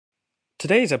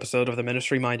Today's episode of the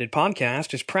Ministry Minded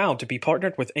Podcast is proud to be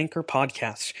partnered with Anchor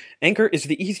Podcasts. Anchor is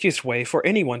the easiest way for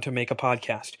anyone to make a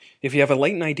podcast. If you have a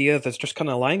latent idea that's just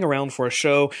kind of lying around for a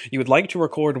show you would like to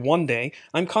record one day,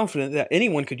 I'm confident that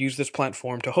anyone could use this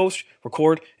platform to host,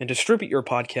 record, and distribute your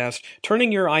podcast,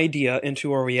 turning your idea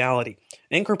into a reality.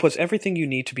 Anchor puts everything you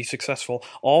need to be successful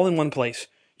all in one place.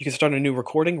 You can start a new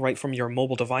recording right from your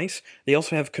mobile device. They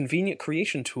also have convenient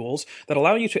creation tools that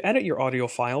allow you to edit your audio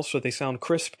files so they sound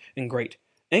crisp and great.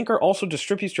 Anchor also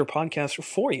distributes your podcast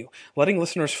for you, letting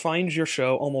listeners find your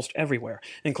show almost everywhere,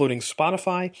 including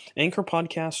Spotify, Anchor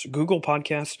Podcasts, Google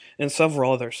Podcasts, and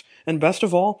several others. And best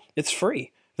of all, it's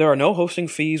free. There are no hosting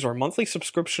fees or monthly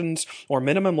subscriptions or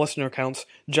minimum listener counts,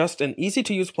 just an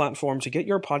easy-to-use platform to get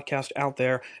your podcast out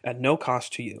there at no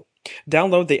cost to you.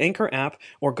 Download the Anchor app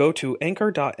or go to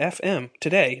anchor.fm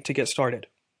today to get started.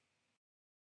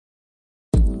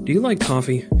 Do you like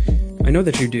coffee? I know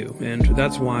that you do, and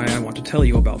that's why I want to tell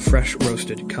you about Fresh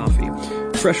Roasted Coffee.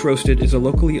 Fresh Roasted is a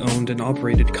locally owned and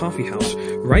operated coffee house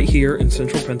right here in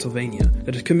central Pennsylvania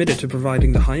that is committed to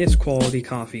providing the highest quality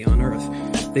coffee on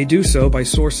earth. They do so by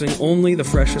sourcing only the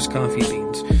freshest coffee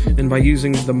beans and by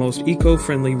using the most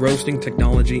eco-friendly roasting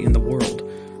technology in the world.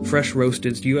 Fresh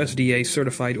Roasted's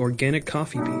USDA-certified organic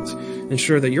coffee beans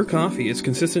ensure that your coffee is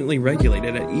consistently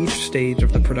regulated at each stage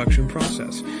of the production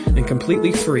process and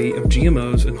completely free of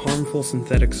GMOs and harmful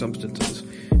synthetic substances.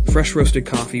 Fresh Roasted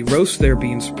Coffee roasts their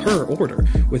beans per order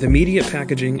with immediate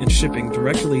packaging and shipping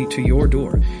directly to your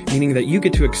door, meaning that you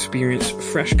get to experience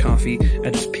fresh coffee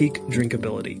at its peak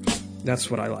drinkability.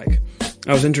 That's what I like.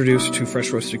 I was introduced to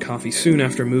Fresh Roasted Coffee soon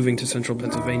after moving to central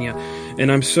Pennsylvania,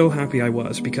 and I'm so happy I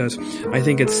was because I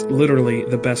think it's literally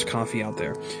the best coffee out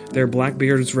there. Their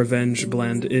Blackbeard's Revenge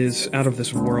blend is out of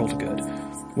this world good.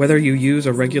 Whether you use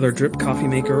a regular drip coffee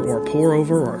maker or a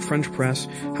pour-over or a French press,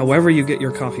 however you get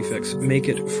your coffee fix, make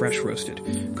it fresh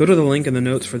roasted. Go to the link in the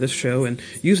notes for this show and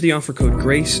use the offer code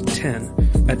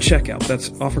GRACE10 at checkout. That's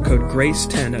offer code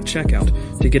GRACE10 at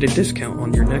checkout to get a discount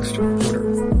on your next order.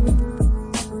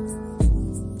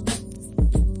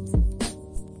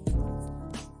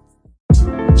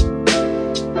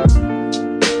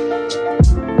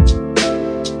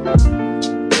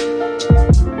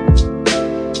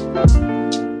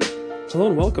 Hello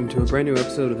and welcome to a brand new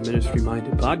episode of the Ministry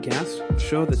Minded Podcast, a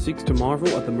show that seeks to marvel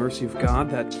at the mercy of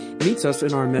God that meets us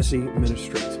in our messy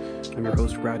ministries. I'm your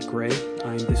host, Brad Gray.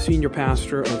 I'm the senior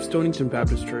pastor of Stonington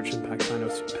Baptist Church in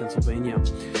Paxinos, Pennsylvania.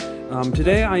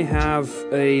 Today I have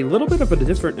a little bit of a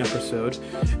different episode.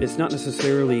 It's not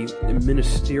necessarily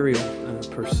ministerial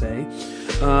per se,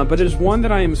 but it is one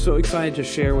that I am so excited to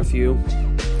share with you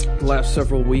the last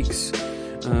several weeks.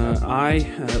 I,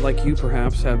 like you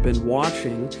perhaps, have been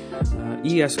watching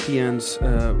ESPN's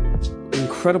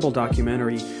incredible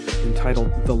documentary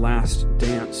entitled The Last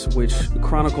Dance, which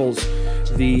chronicles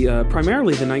the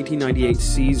primarily the 1998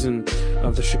 season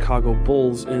of the Chicago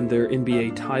Bulls and their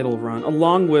NBA title run,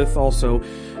 along with also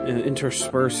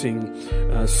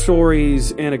interspersing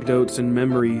stories, anecdotes, and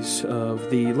memories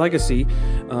of the legacy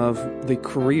of the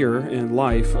career and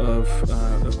life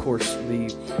of course,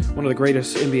 one of the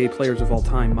greatest NBA players of all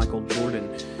time, Michael Jordan.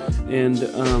 And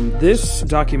this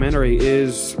documentary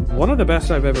is one of the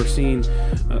best I've ever seen,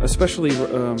 especially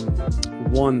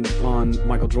one on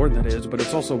Michael Jordan, that is, but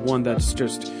it's also one that's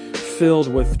just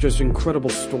filled with just incredible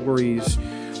stories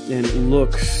and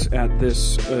looks at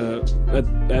this,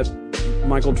 at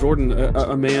Michael Jordan,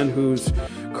 a man whose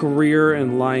career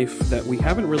and life that we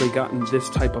haven't really gotten this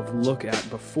type of look at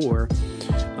before.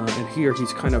 And here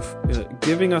he's kind of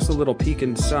giving us a little peek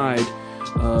inside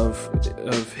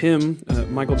of him,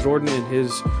 Michael Jordan, and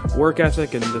his work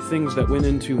ethic and the things that went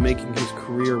into making his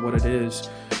career what it is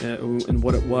and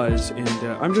what it was. And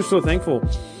I'm just so thankful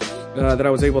that I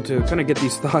was able to kind of get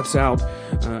these thoughts out.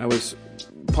 I was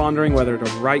pondering whether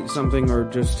to write something or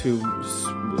just to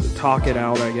talk it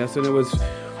out, I guess. And it was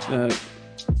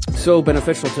so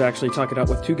beneficial to actually talk it out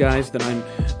with two guys that I'm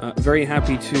very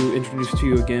happy to introduce to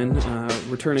you again.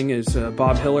 Returning is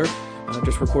Bob Hiller.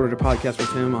 Just recorded a podcast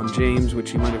with him on James,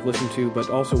 which you might have listened to, but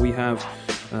also we have,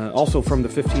 also from the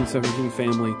 1517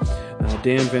 family,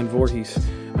 Dan Van Voorhees,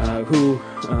 who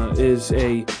is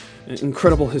an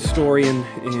incredible historian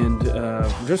and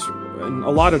just in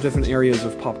a lot of different areas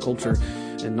of pop culture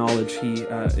and knowledge. He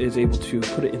is able to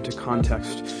put it into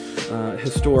context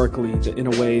historically in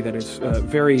a way that is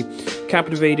very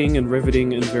captivating and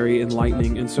riveting and very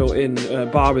enlightening. And so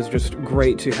Bob is just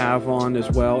great to have on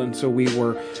as well. And so we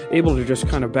were able to just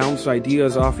kind of bounce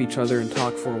ideas off each other and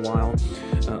talk for a while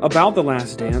about The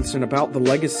Last Dance and about the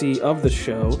legacy of the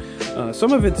show.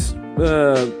 Some of its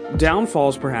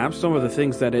downfalls, perhaps, some of the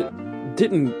things that it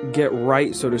didn't get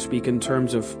right, so to speak, in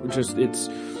terms of just its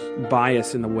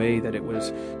bias in the way that it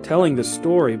was telling the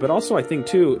story. But also, I think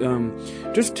too,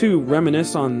 just to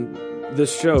reminisce on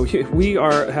this show, we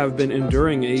have been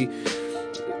enduring a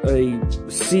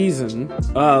season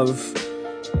of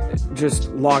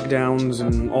just lockdowns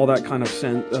and all that kind of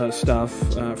stuff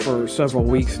for several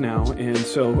weeks now, and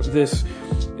so this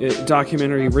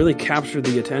documentary really captured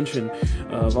the attention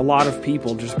of a lot of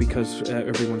people just because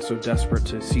everyone's so desperate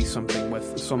to see something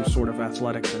with some sort of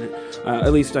athletics in it.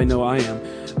 At least I know I am.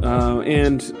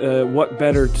 And what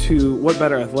better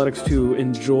athletics to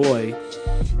enjoy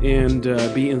and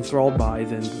be enthralled by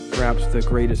than perhaps the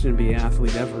greatest NBA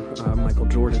athlete ever, Michael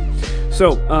Jordan.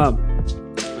 So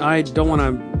I don't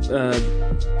want to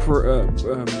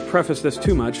preface this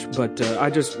too much, but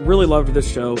I just really loved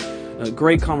this show.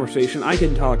 Great conversation. I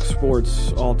can talk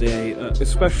sports all day,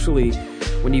 especially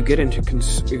when you get into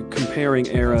comparing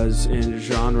eras and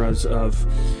genres of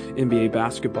NBA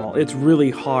basketball. It's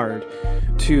really hard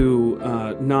to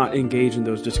not engage in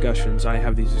those discussions. I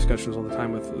have these discussions all the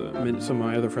time with some of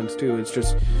my other friends too. It's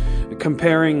just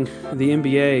comparing the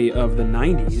NBA of the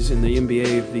 90s and the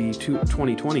NBA of the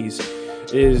 2020s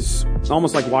is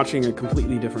almost like watching a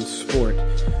completely different sport.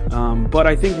 But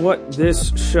I think what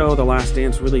this show, The Last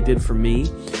Dance, really did for me,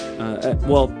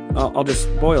 I'll just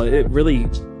spoil it. It really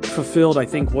fulfilled, I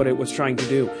think, what it was trying to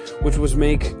do, which was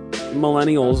make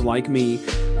millennials like me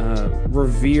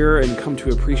revere and come to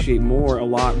appreciate more a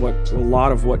lot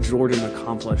of what Jordan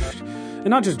accomplished. And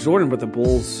not just Jordan, but the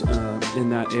Bulls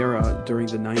in that era during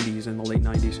the 90s and the late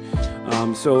 90s.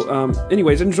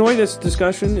 Anyways, enjoy this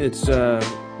discussion. It's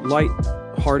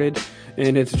light-hearted,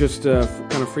 and it's just a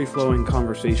kind of free-flowing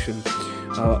conversation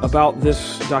about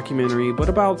this documentary, but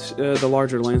about the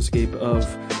larger landscape of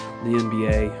the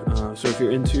NBA. So if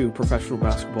you're into professional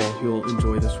basketball, you'll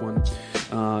enjoy this one.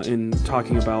 In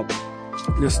talking about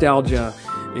nostalgia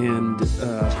and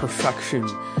perfection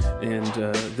and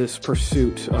this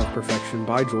pursuit of perfection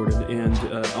by Jordan, and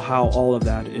how all of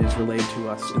that is relayed to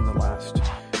us in The Last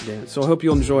Dance. So I hope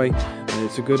you'll enjoy.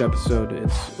 It's a good episode.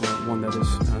 It's one that is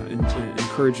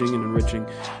encouraging and enriching,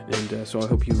 and so I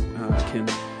hope you can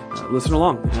listen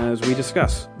along as we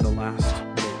discuss The Last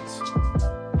Dance.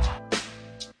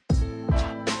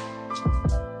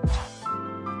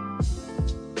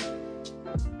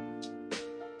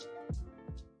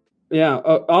 Yeah,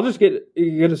 I'll just get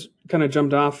us kind of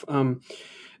jumped off.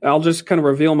 I'll just kind of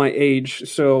reveal my age.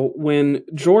 So when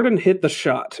Jordan hit the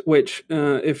shot, which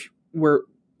if we're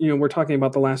talking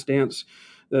about The Last Dance,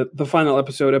 the final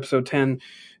episode, episode 10,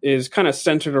 is kind of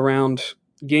centered around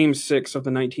Game 6 of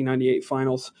the 1998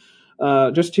 Finals.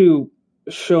 Just to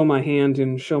show my hand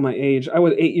and show my age, I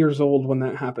was 8 years old when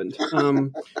that happened.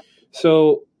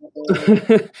 So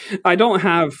I don't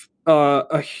have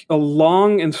a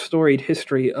long and storied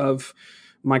history of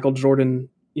Michael Jordan,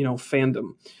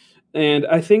 fandom. And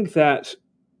I think that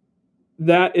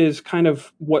is kind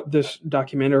of what this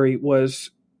documentary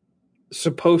was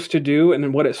supposed to do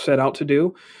and what it set out to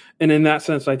do. And in that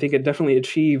sense, I think it definitely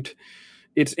achieved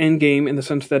its end game in the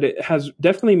sense that it has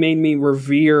definitely made me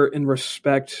revere and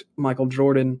respect Michael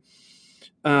Jordan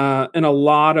in a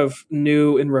lot of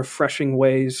new and refreshing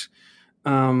ways.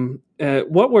 I'll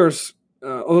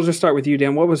just start with you,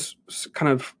 Dan. What was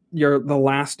kind of the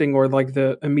lasting or like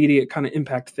the immediate kind of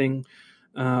impact thing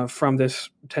from this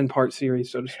 10-part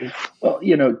series, so to speak? Well,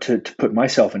 to put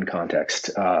myself in context,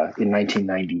 in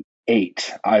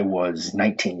 1998, I was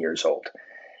 19 years old,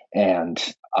 and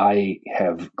I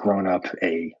have grown up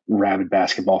a rabid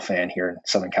basketball fan here in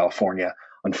Southern California.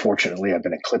 Unfortunately, I've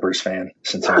been a Clippers fan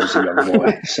since I was a young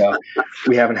boy, so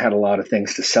we haven't had a lot of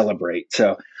things to celebrate.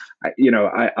 So,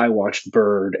 I watched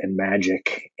Bird and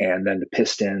Magic, and then the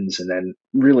Pistons, and then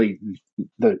really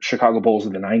the Chicago Bulls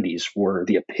of the 90s were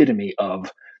the epitome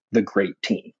of the great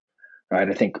team, right?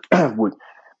 I think when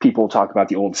people talk about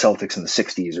the old Celtics in the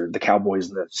 60s, or the Cowboys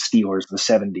and the Steelers in the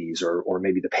 70s, or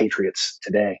maybe the Patriots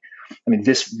today, I mean,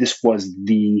 this was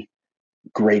the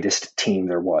greatest team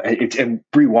there was. And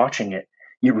rewatching it,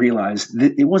 you realize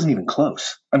that it wasn't even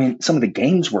close. I mean, some of the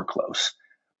games were close,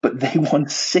 but they won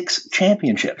 6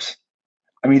 championships.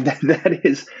 I mean, that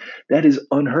is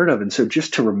unheard of. And so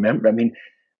just to remember, I mean,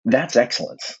 that's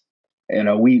excellence.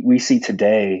 We see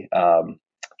today, I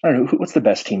don't know, what's the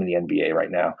best team in the NBA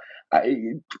right now?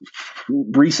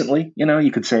 Recently,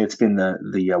 you could say it's been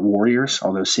the Warriors,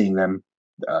 although seeing them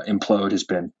implode has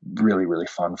been really, really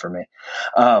fun for me.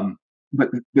 But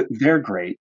they're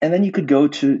great. And then you could go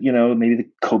to, maybe the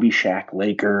Kobe Shaq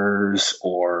Lakers,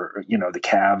 or, the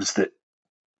Cavs that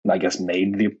I guess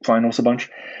made the finals a bunch,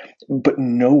 but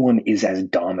no one is as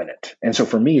dominant. And so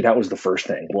for me, that was the first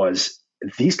thing, was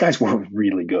these guys were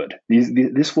really good.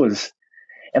 This was,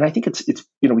 and I think it's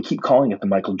we keep calling it the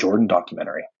Michael Jordan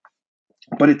documentary,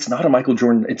 but it's not a Michael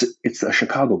Jordan. It's a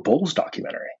Chicago Bulls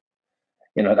documentary.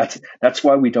 That's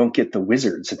why we don't get the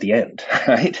Wizards at the end,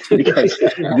 right? Because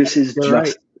this is just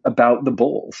right. about the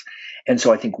Bulls. And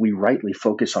so I think we rightly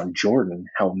focus on Jordan,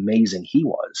 how amazing he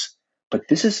was. But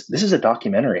this is a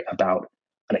documentary about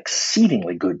an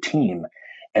exceedingly good team.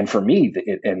 And for me,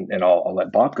 and I'll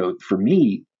let Bob go, for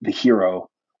me, the hero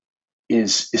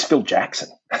is Phil Jackson.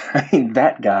 I mean,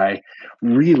 that guy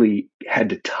really had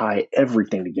to tie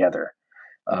everything together,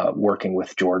 working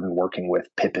with Jordan, working with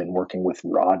Pippen, working with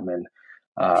Rodman.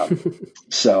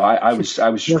 So I was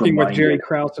just working with Jerry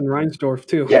Krause and Reinsdorf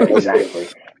too. Yeah, exactly.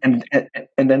 And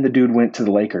then the dude went to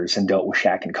the Lakers and dealt with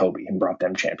Shaq and Kobe and brought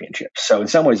them championships. So in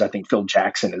some ways, I think Phil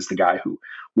Jackson is the guy who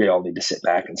we all need to sit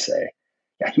back and say,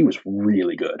 yeah, he was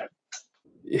really good.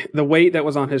 The weight that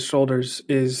was on his shoulders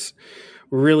is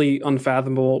really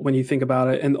unfathomable when you think about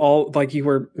it. And all, like you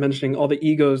were mentioning, all the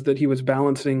egos that he was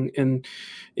balancing. And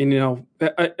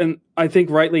I think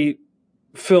rightly,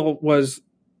 Phil was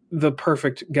the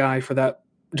perfect guy for that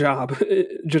job.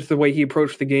 Just the way he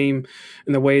approached the game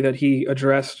and the way that he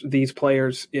addressed these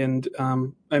players. And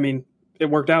it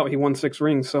worked out. He won 6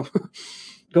 rings. So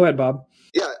go ahead, Bob.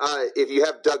 Yeah. If you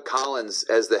have Doug Collins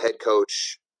as the head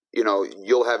coach,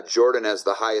 you'll have Jordan as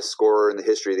the highest scorer in the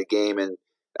history of the game, and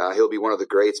he'll be one of the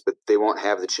greats, but they won't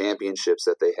have the championships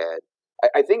that they had.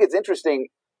 I think it's interesting.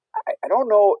 I don't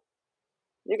know.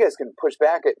 You guys can push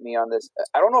back at me on this.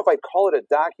 I don't know if I'd call it a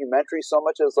documentary so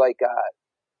much as like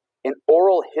an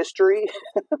oral history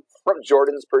from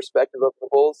Jordan's perspective of the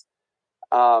Bulls.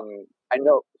 I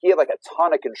know he had like a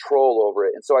ton of control over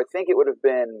it. And so I think it would have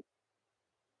been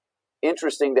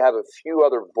interesting to have a few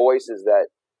other voices that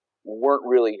weren't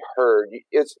really heard.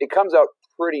 It comes out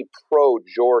pretty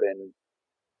pro-Jordan,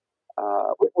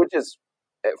 which is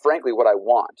frankly what I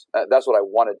want. That's what I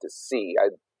wanted to see.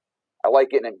 I like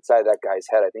getting inside that guy's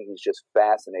head. I think he's just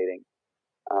fascinating.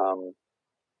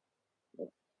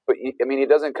 But he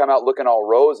doesn't come out looking all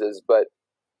roses, but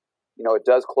it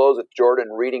does close with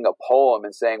Jordan reading a poem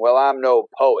and saying, "Well, I'm no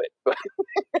poet." But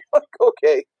like,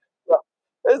 okay, well,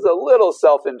 it's a little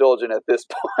self-indulgent at this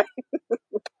point.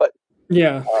 But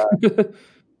yeah.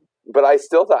 But I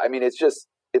still thought,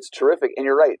 it's terrific. And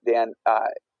you're right, Dan.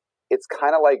 It's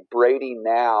kind of like Brady and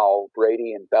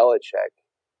Belichick,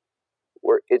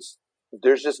 where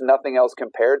there's just nothing else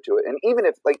compared to it. And even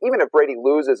if Brady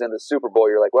loses in the Super Bowl,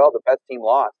 you're like, well, the best team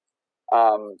lost.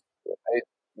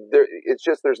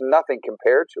 There's nothing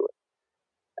compared to it.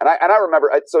 And I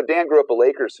remember, so Dan grew up a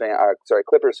Clippers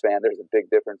fan. There's a big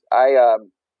difference. I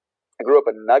grew up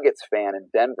a Nuggets fan in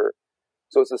Denver.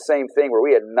 So it's the same thing where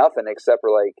we had nothing except for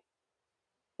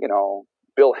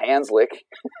Bill Hanslick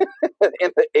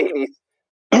in the 80s.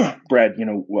 Brad,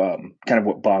 kind of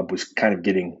what Bob was kind of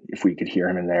getting, if we could hear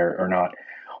him in there or not,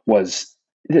 was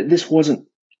this wasn't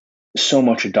so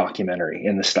much a documentary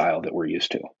in the style that we're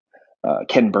used to.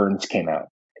 Ken Burns came out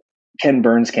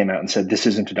and said, this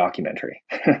isn't a documentary.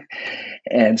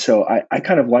 And so I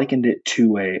kind of likened it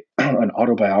to an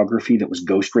autobiography that was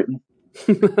ghostwritten.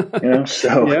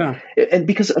 So yeah. And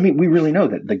because we really know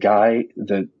that the guy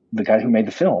who made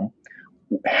the film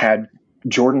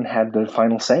Jordan had the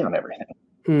final say on everything.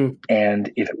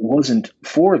 And if it wasn't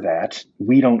for that,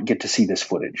 we don't get to see this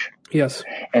footage. Yes.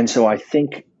 And so I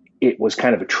think it was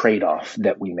kind of a trade-off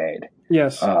that we made.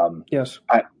 Yes. Yes.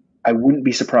 I wouldn't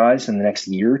be surprised in the next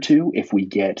year or two if we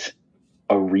get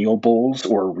a real Bulls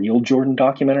or a real Jordan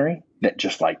documentary that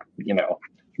just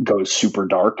goes super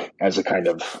dark as a kind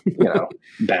of,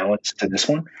 balance to this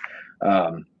one.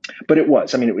 But it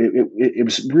was, it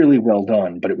was really well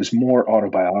done, but it was more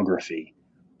autobiography,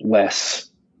 less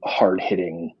hard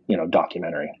hitting,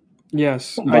 documentary.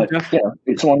 Yes. But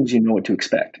as long as you know what to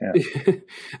expect. Yeah.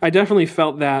 I definitely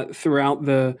felt that throughout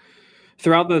the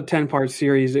 10-part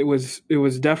series. It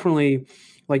was definitely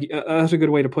like, that's a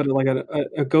good way to put it, like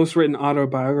a ghost-written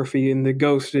autobiography, and the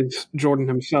ghost is Jordan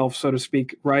himself, so to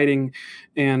speak, writing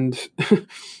and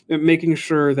making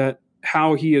sure that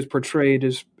how he is portrayed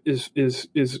is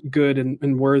good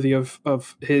and worthy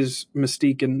of his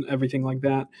mystique and everything like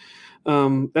that.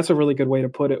 That's a really good way to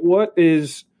put it. What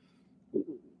is,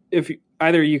 if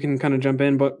either you can kind of jump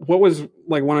in, but what was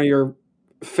like one of your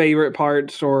favorite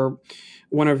parts, or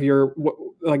one of your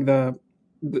like the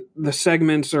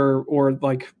segments or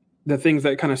like the things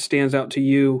that kind of stands out to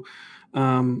you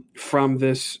from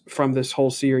this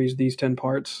whole series, these 10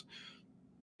 parts?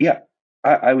 Yeah,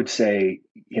 I would say,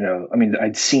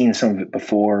 I'd seen some of it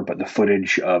before, but the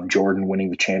footage of Jordan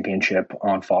winning the championship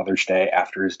on Father's Day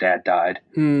after his dad died,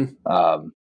 and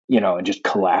just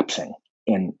collapsing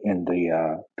in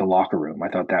the locker room. I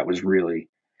thought that was really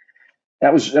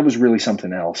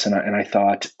something else. And I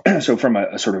thought, so from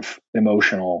a sort of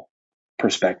emotional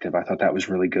perspective, I thought that was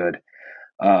really good.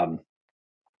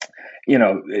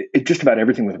 Just about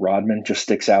everything with Rodman just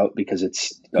sticks out because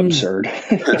it's absurd.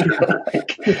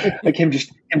 like him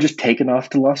just taking off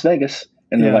to Las Vegas,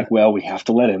 and they're like, well, we have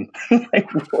to let him.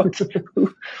 Like,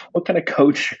 what kind of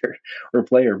coach or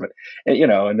player? But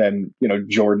and then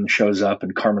Jordan shows up,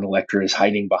 and Carmen Electra is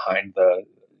hiding behind the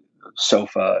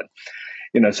sofa.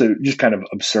 So just kind of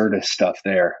absurdist stuff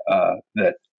there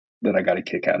that I got a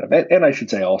kick out of. And I should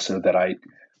say also that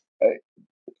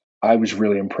I was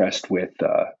really impressed with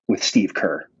Steve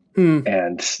Kerr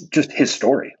and just his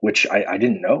story, which I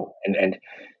didn't know. And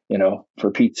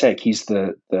for Pete's sake, he's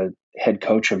the head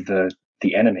coach of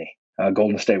the enemy,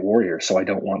 Golden State Warriors. So I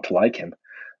don't want to like him,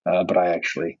 but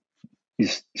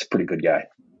he's a pretty good guy.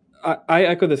 I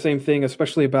echo the same thing,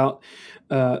 especially about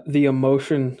the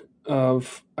emotion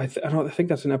of I think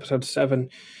that's in episode 7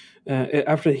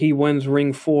 after he wins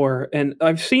Ring 4, and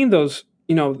I've seen those.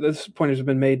 This point has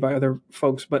been made by other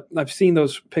folks, but I've seen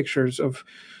those pictures of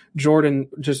Jordan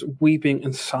just weeping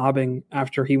and sobbing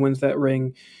after he wins that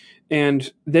ring. And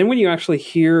then when you actually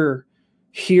hear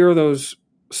those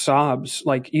sobs,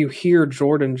 like you hear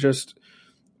Jordan just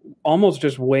almost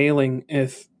just wailing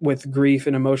with grief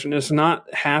and emotion. It's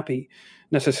not happy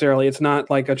necessarily. It's not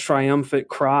like a triumphant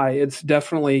cry. It's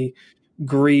definitely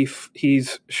grief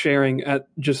he's sharing at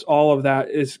just all of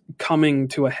that is coming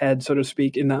to a head, so to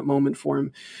speak, in that moment for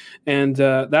him. And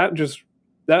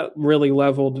that really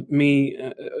leveled me.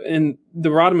 And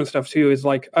the Rodman stuff too is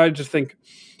like, I just think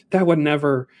that would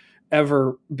never,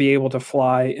 ever be able to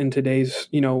fly in today's,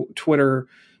 Twitter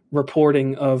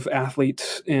reporting of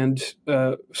athletes and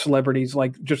celebrities,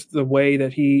 like just the way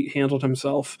that he handled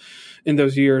himself in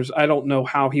those years. I don't know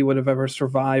how he would have ever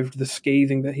survived the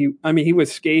scathing that he was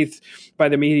scathed by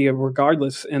the media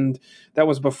regardless. And that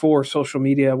was before social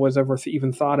media was ever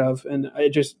even thought of. And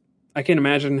I can't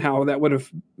imagine how that would have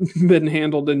been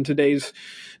handled in today's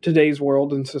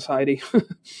world and society.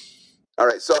 All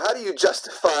right. So how do you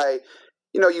justify,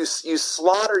 you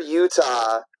slaughter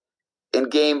Utah in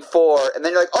Game 4, and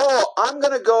then you're like, oh, I'm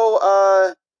gonna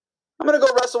go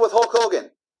wrestle with Hulk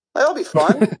Hogan. That'll be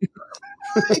fun.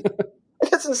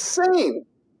 It's insane.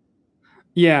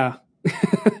 Yeah.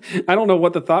 I don't know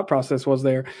what the thought process was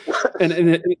there.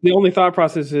 And the only thought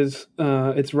process is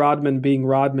it's Rodman being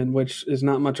Rodman, which is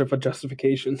not much of a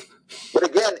justification. But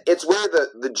again, it's where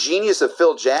the genius of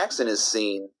Phil Jackson is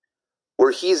seen,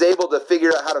 where he's able to figure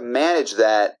out how to manage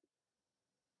that.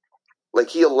 Like,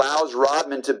 he allows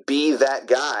Rodman to be that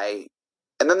guy,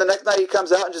 and then the next night he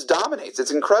comes out and just dominates.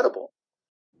 It's incredible.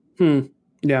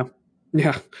 Yeah.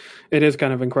 It is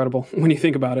kind of incredible when you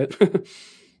think about it.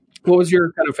 What was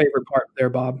your kind of favorite part there,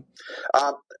 Bob?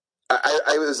 I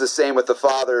was the same with the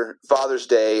Father's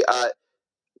Day. I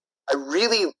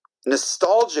really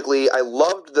nostalgically, I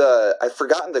loved I've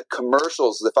forgotten the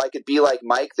commercials. If I Could Be Like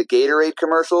Mike, the Gatorade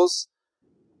commercials.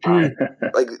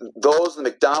 Like those, the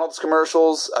McDonald's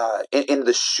commercials, and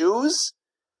the shoes.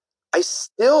 I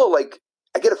still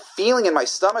I get a feeling in my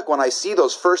stomach when I see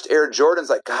those first Air Jordans.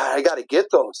 Like, God, I got to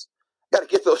get those. I got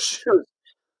to get those shoes.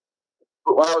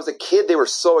 But when I was a kid, they were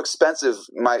so expensive.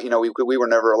 We were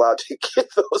never allowed to get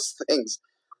those things.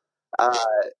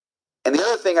 And the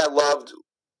other thing I loved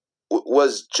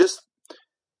was just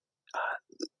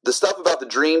the stuff about the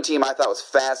Dream Team. I thought was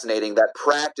fascinating. That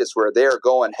practice where they're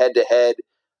going head to head,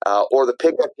 or the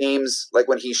pickup games, like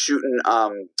when he's shooting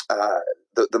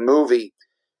the movie,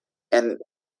 and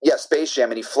Space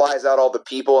Jam, and he flies out all the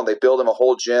people, and they build him a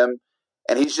whole gym,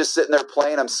 and he's just sitting there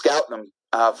playing them, scouting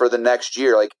them for the next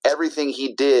year. Like, everything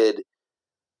he did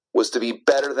was to be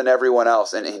better than everyone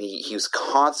else, and he was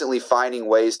constantly finding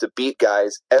ways to beat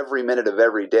guys every minute of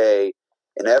every day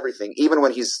and everything, even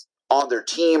when he's on their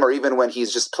team or even when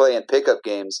he's just playing pickup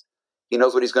games. He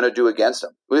knows what he's going to do against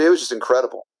them. It was just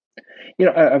incredible.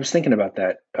 I was thinking about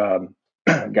that,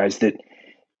 guys, that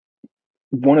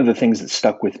one of the things that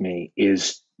stuck with me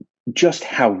is just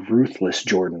how ruthless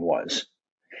Jordan was,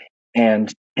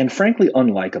 and frankly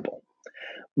unlikable.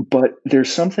 But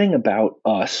there's something about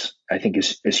us, I think,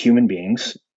 as human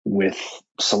beings with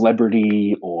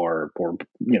celebrity or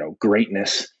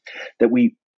greatness, that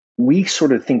we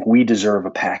sort of think we deserve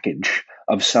a package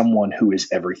of someone who is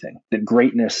everything. That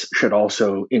greatness should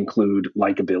also include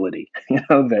likability.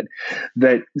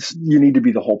 That you need to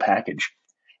be the whole package.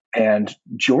 And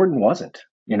Jordan wasn't.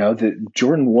 That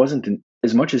Jordan wasn't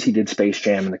as much as he did Space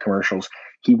Jam and the commercials.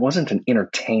 He wasn't an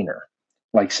entertainer,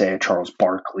 like, say, a Charles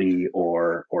Barkley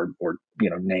or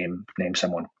name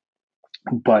someone.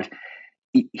 But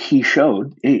he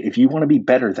showed, hey, if you want to be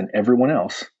better than everyone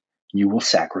else, you will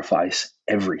sacrifice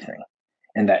everything.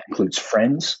 And that includes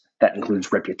friends, that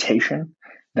includes reputation,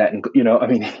 I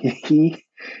mean,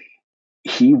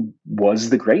 he was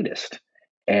the greatest.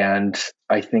 And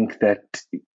I think that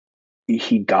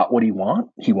he got what he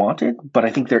wanted, but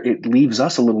I think it leaves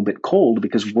us a little bit cold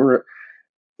because we're,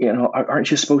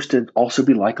 aren't you supposed to also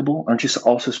be likable? Aren't you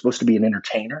also supposed to be an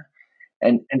entertainer?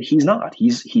 And he's not. He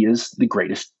is the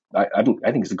greatest. I think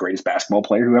he's the greatest basketball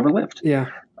player who ever lived. Yeah,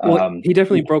 well, he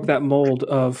definitely broke that mold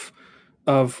of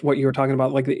what you were talking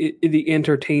about, like the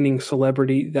entertaining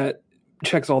celebrity that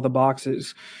checks all the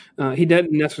boxes. He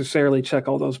didn't necessarily check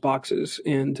all those boxes,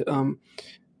 and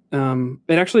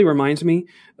it actually reminds me,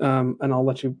 and I'll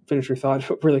let you finish your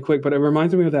thought really quick, but it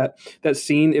reminds me of that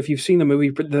scene, if you've seen the movie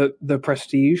the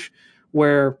Prestige,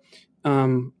 where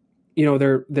they're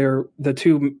the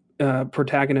two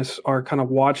protagonists are kind of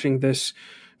watching this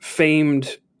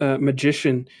famed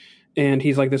magician, and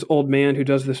he's like this old man who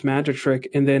does this magic trick,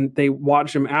 and then they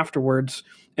watch him afterwards,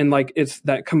 and like it's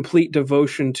that complete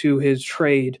devotion to his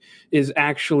trade is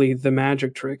actually the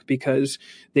magic trick, because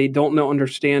they don't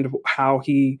understand how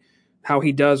he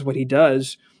does what he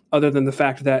does, other than the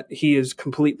fact that he is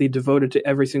completely devoted to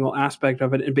every single aspect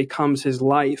of it and becomes his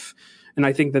life. And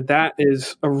I think that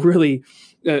is a really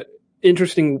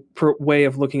interesting way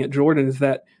of looking at Jordan, is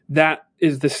that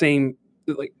is the same,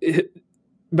 like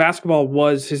basketball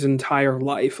was his entire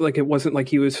life. Like it wasn't like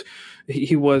he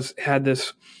had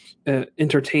this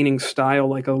entertaining style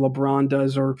like a LeBron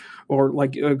does, or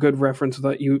like a good reference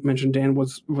that you mentioned, Dan,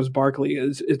 was Barkley.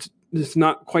 It's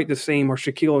not quite the same, or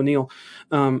Shaquille O'Neal.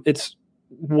 It's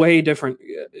way different.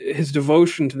 His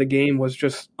devotion to the game was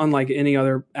just unlike any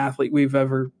other athlete we've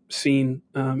ever seen,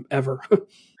 ever.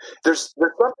 There's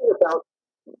something about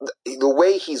the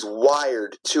way he's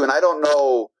wired too, and I don't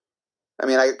know. I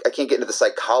mean, I can't get into the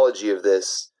psychology of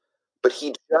this, but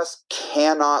he just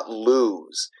cannot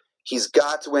lose. He's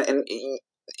got to win. And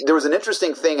there was an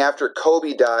interesting thing after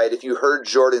Kobe died. If you heard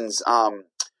Jordan's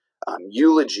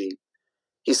eulogy,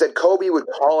 he said Kobe would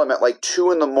call him at like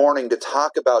 2 a.m. to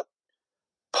talk about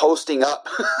posting up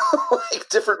like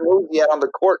different moves he had on the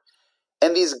court.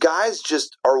 And these guys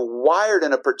just are wired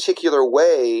in a particular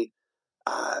way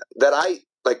that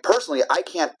personally, I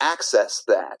can't access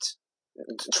that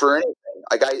for anything.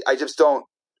 Like I just don't.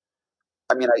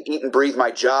 I mean, I eat and breathe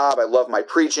my job. I love my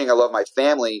preaching. I love my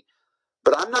family.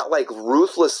 But I'm not like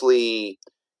ruthlessly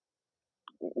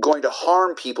going to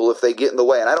harm people if they get in the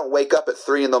way. And I don't wake up at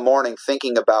 3 a.m.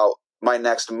 thinking about my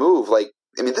next move. Like,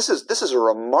 I mean, this is a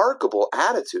remarkable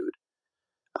attitude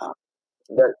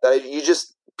that you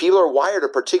just, people are wired a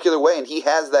particular way, and he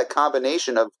has that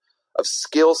combination of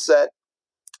skill set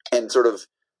and sort of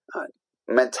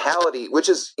mentality, which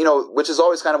is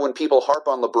always kind of when people harp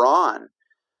on LeBron,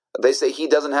 they say he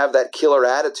doesn't have that killer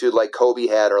attitude like Kobe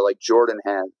had or like Jordan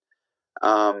had.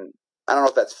 I don't know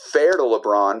if that's fair to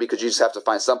LeBron, because you just have to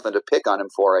find something to pick on him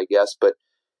for, I guess. But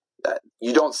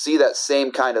you don't see that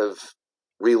same kind of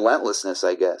relentlessness,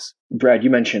 I guess. Brad, you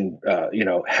mentioned,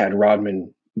 had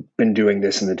Rodman been doing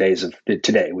this in the days of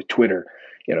today with Twitter,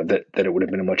 that it would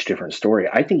have been a much different story.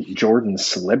 I think Jordan's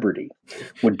celebrity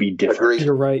would be different. Agreed.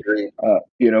 You're right.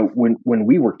 When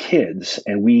we were kids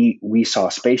and we saw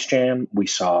Space Jam, we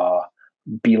saw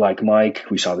Be Like Mike,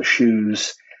 we saw The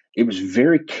Shoes. It was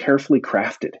very carefully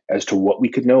crafted as to what we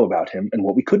could know about him and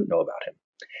what we couldn't know about him.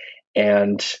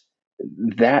 And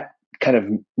that kind of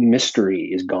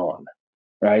mystery is gone,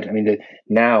 right? I mean,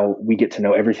 now we get to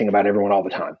know everything about everyone all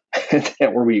the time,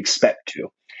 or we expect to.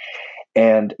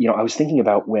 And, I was thinking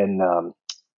about when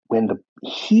the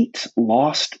Heat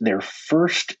lost their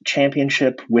first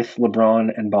championship with LeBron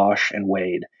and Bosh and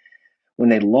Wade. When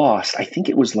they lost, I think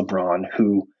it was LeBron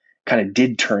who kind of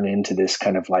did turn into this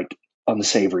kind of like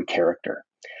unsavory character.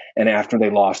 And after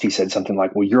they lost, he said something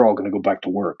like, well, you're all going to go back to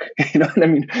work. And I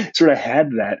mean, sort of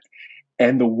had that,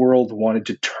 and the world wanted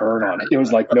to turn on it. It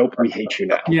was like, nope, we hate you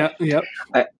now. Yeah. Yep.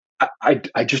 I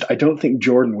don't think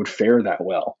Jordan would fare that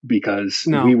well, because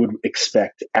we would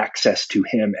expect access to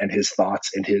him and his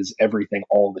thoughts and his everything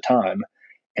all the time.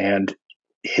 And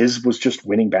his was just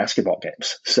winning basketball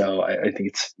games. So I think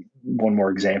it's one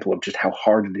more example of just how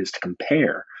hard it is to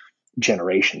compare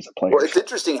generations of players. Well, it's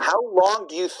interesting. How long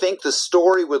do you think the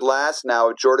story would last now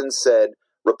if Jordan said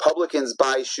Republicans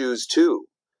buy shoes too?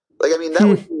 Like, I mean, that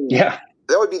would be,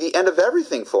 that would be the end of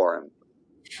everything for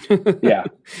him. Yeah.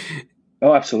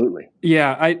 Oh, absolutely.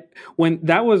 Yeah. When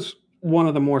that was one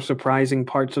of the more surprising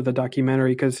parts of the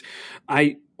documentary, because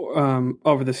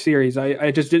over the series,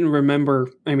 I just didn't remember.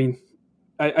 I mean,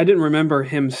 I didn't remember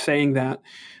him saying that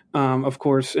of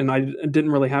course, and I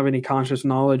didn't really have any conscious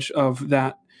knowledge of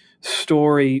that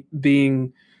story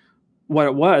being what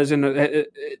it was. And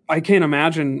I can't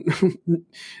imagine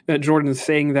that Jordan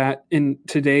saying that in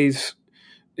today's,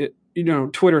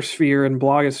 Twitter sphere and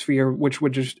blogosphere, which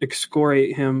would just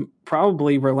excoriate him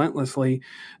probably relentlessly,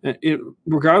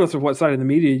 regardless of what side of the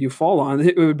media you fall on.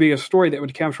 It would be a story that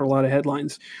would capture a lot of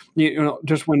headlines.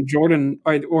 Just when Jordan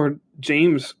or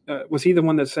James, was he the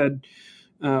one that said,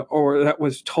 or that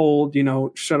was told,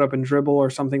 shut up and dribble or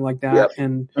something like that? Yep.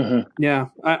 And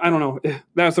I don't know.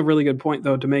 That's a really good point,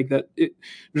 though, to make that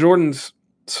Jordan's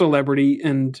celebrity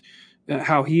and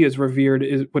how he is revered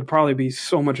would probably be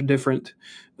so much different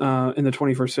in the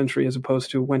 21st century as opposed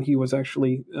to when he was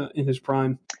actually in his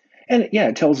prime. And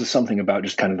it tells us something about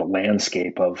just kind of the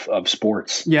landscape of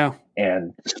sports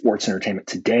and sports entertainment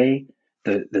today,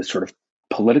 the sort of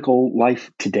political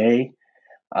life today.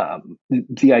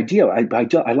 The idea, I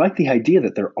like the idea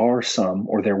that there were some,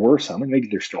 and maybe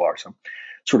there still are some,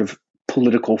 sort of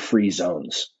political free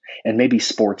zones, and maybe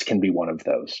sports can be one of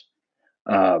those.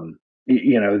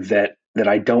 That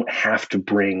I don't have to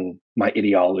bring my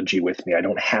ideology with me. I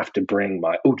don't have to bring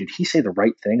did he say the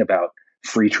right thing about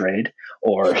free trade?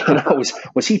 Or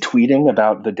was he tweeting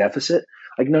about the deficit?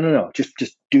 Like, no, just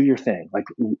do your thing. Like,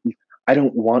 I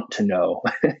don't want to know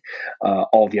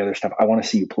all the other stuff. I want to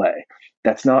see you play.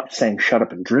 That's not saying shut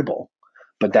up and dribble,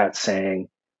 but that's saying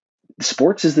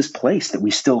sports is this place that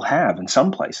we still have in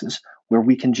some places where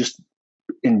we can just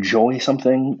enjoy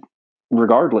something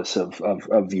regardless of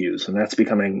views. And that's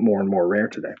becoming more and more rare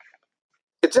today.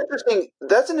 It's interesting.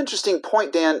 That's an interesting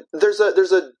point, Dan. There's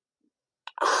a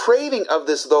craving of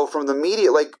this, though, from the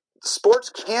media. Like, sports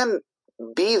can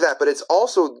be that, but it's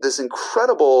also this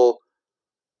incredible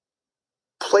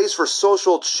place for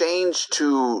social change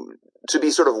to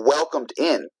be sort of welcomed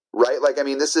in, right? Like, I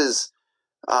mean, this is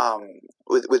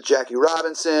with Jackie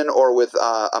Robinson or with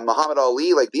Muhammad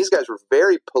Ali. Like, these guys were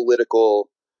very political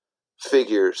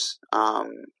figures,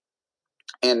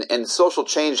 and social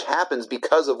change happens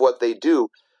because of what they do,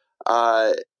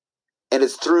 and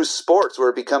it's through sports where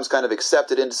it becomes kind of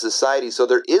accepted into society. So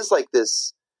there is like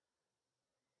this.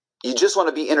 You just want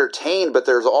to be entertained, but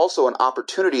there's also an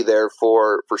opportunity there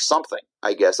for something,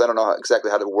 I guess. I don't know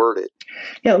exactly how to word it.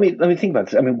 Yeah, let me think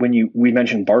about this. I mean, we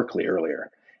mentioned Barkley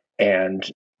earlier, and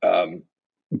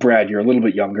Brad, you're a little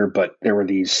bit younger, but there were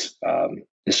these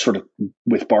this sort of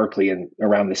with Barkley and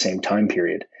around the same time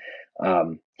period.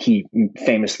 He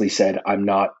famously said, "I'm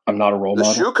not a role model."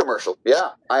 The shoe commercial, yeah,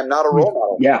 I'm not a role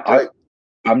model. Yeah, right.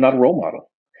 I'm not a role model.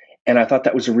 And I thought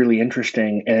that was a really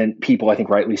interesting, and people I think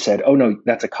rightly said, "Oh no,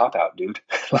 that's a cop out, dude."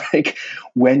 Like,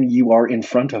 when you are in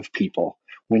front of people,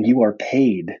 when you are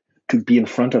paid to be in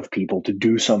front of people to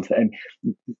do something,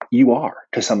 you are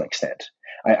to some extent.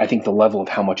 I think the level of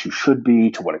how much you should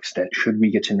be, to what extent should we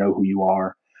get to know who you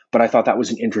are. But I thought that was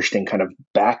an interesting kind of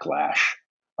backlash.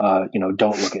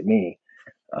 Don't look at me.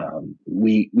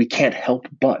 We can't help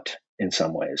but in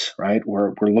some ways, right?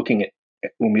 We're looking at,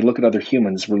 when we look at other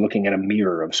humans, we're looking at a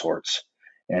mirror of sorts,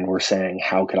 and we're saying,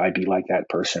 how could I be like that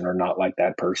person or not like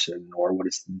that person? Or what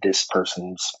does this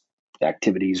person's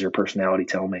activities or personality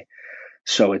tell me?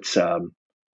 So it's,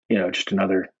 just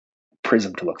another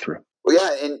prism to look through. Well,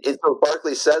 yeah. And so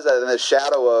Barkley says that in the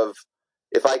shadow of,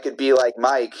 if I could be like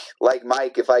Mike,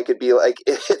 if I could be like,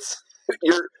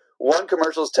 one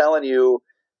commercial's telling you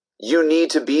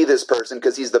need to be this person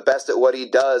because he's the best at what he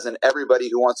does, and everybody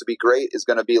who wants to be great is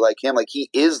going to be like him. Like, he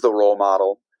is the role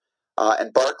model.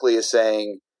 And Barkley is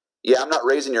saying, yeah, I'm not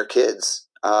raising your kids.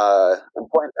 I'm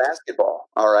playing basketball.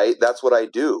 All right. That's what I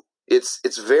do.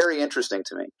 It's very interesting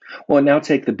to me. Well, now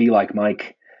take the be like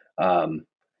Mike.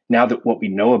 Now that what we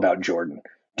know about Jordan,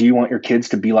 do you want your kids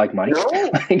to be like Mike? No.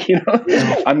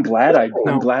 I'm glad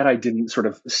I didn't sort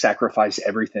of sacrifice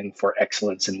everything for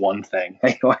excellence in one thing.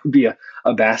 I'd be a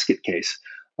basket case.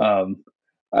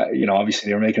 Obviously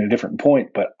they were making a different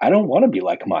point, but I don't want to be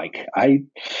like Mike. I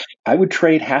would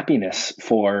trade happiness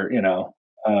for,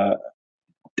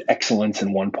 excellence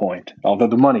in one point. Although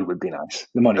the money would be nice.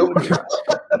 Well,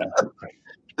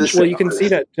 you can see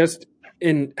that just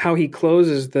in how he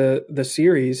closes the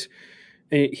series.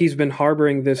 He's been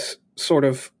harboring this sort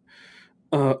of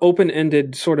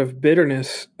open-ended sort of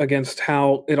bitterness against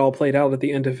how it all played out at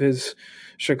the end of his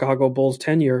Chicago Bulls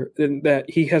tenure, and that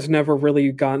he has never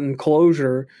really gotten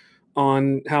closure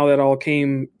on how that all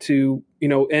came to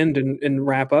end and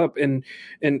wrap up, and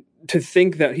to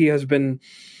think that he has been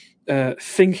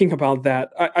thinking about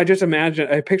that.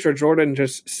 I picture Jordan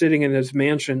just sitting in his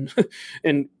mansion,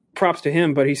 and props to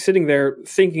him, but he's sitting there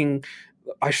thinking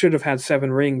I should have had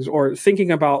 7 rings, or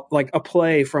thinking about like a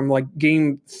play from like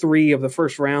game 3 of the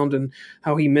first round and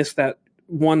how he missed that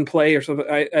one play or something.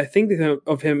 I think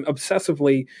of him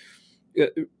obsessively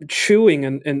chewing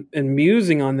and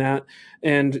musing on that,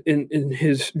 and in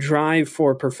his drive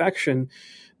for perfection.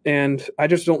 And I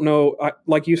just don't know.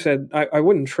 Like you said, I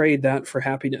wouldn't trade that for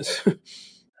happiness.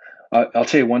 I'll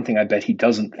tell you one thing I bet he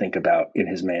doesn't think about in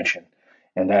his mansion,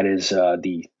 and that is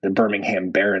the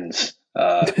Birmingham Barons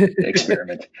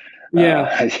experiment.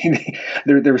 Yeah. I think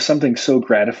there was something so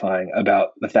gratifying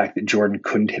about the fact that Jordan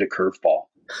couldn't hit a curveball.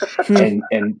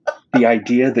 and the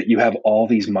idea that you have all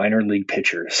these minor league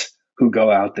pitchers who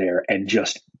go out there and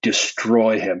just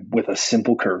destroy him with a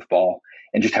simple curveball,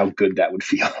 and just how good that would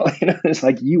feel. It's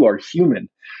like, you are human.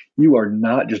 You are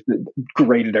not just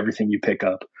great at everything you pick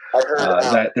up. I heard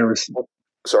that there was.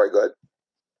 Sorry, go ahead.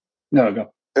 No,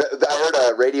 go. I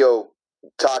heard a radio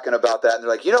talking about that, and they're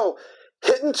like,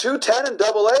 hitting 210 in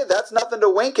AA, that's nothing to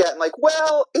wink at. And like,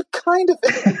 well, it kind of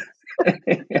is.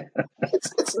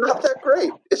 It's not that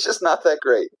great. It's just not that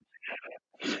great.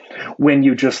 When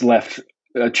you just left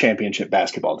a championship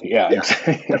basketball team. Yeah.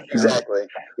 Exactly.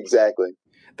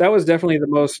 That was definitely the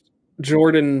most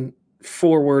Jordan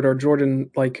forward or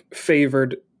Jordan like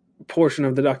favored portion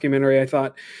of the documentary, I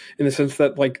thought, in the sense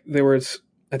that like there was,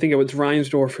 I think it was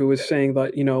Reinsdorf who was saying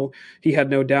that, he had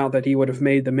no doubt that he would have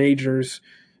made the majors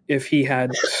if he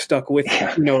had stuck with,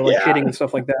 hitting and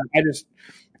stuff like that.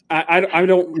 I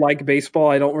don't like baseball.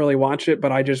 I don't really watch it,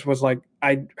 but I just was like,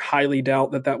 I highly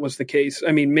doubt that was the case.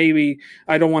 I mean, maybe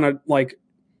I don't want to like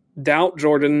doubt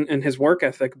Jordan and his work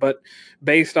ethic, but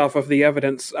based off of the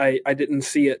evidence, I didn't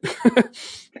see it.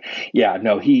 Yeah,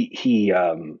 no, he's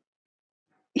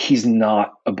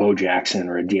not a Bo Jackson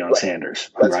or a Deion Sanders,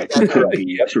 right? Who could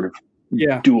be sort of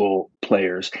dual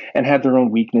players and have their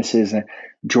own weaknesses.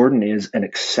 Jordan is an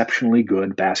exceptionally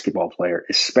good basketball player,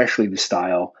 especially the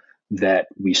style that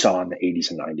we saw in the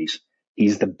 80s and 90s.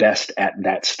 He's the best at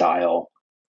that style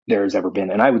there has ever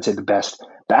been. And I would say the best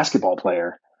basketball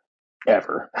player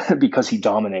ever, because he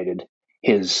dominated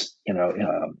his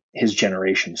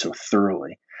generation so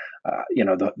thoroughly.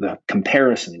 The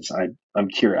comparisons, I'm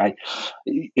curious.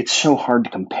 It's so hard to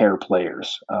compare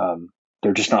players.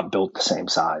 They're just not built the same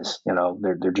size.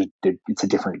 It's a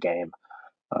different game.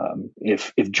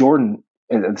 If Jordan,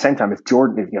 at the same time, if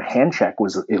hand check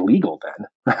was illegal then,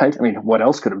 right? I mean, what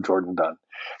else could have Jordan done?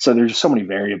 So there's so many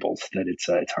variables that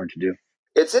it's hard to do.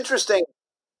 It's interesting.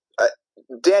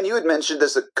 Dan, you had mentioned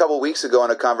this a couple weeks ago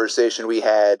in a conversation we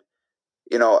had.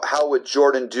 How would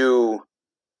Jordan do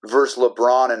versus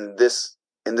LeBron in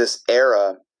this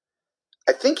era?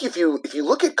 I think if you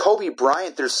look at Kobe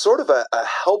Bryant, there's sort of a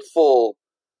helpful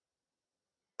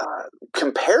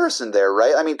comparison there,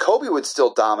 right? I mean, Kobe would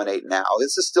still dominate now.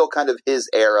 This is still kind of his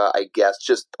era, I guess,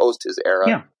 just post his era.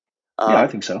 Yeah, I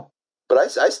think so. But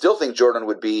I still think Jordan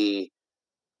would be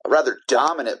a rather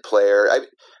dominant player.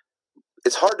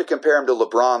 It's hard to compare him to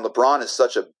LeBron. LeBron is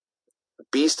such a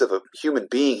beast of a human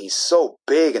being. He's so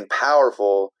big and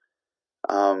powerful.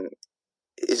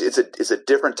 It's a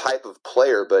different type of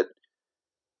player, but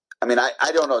I mean,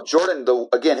 I don't know. Jordan,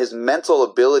 again, his mental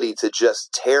ability to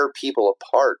just tear people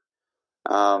apart.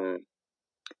 I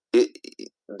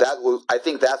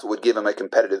think that's what would give him a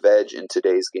competitive edge in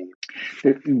today's game.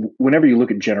 Whenever you look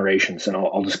at generations, and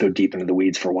I'll just go deep into the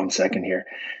weeds for 1 second here,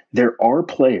 there are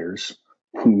players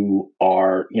who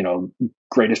are,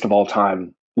 greatest of all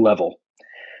time level,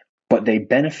 but they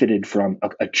benefited from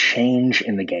a change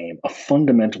in the game, a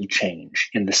fundamental change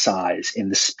in the size, in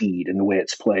the speed, in the way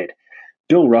it's played.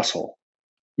 Bill Russell,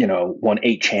 won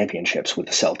 8 championships with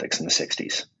the Celtics in the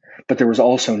 60s. But there was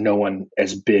also no one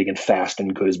as big and fast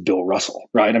and good as Bill Russell,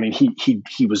 right? I mean,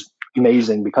 he was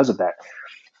amazing because of that.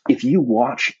 If you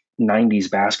watch 90s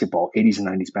basketball, 80s and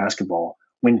 90s basketball,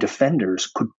 when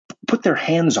defenders could put their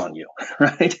hands on you,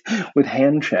 right, with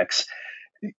hand checks,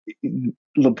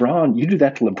 LeBron, you do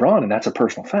that to LeBron, and that's a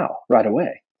personal foul right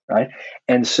away, right?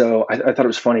 And so I thought it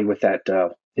was funny with that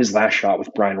his last shot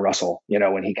with Brian Russell,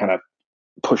 when he kind of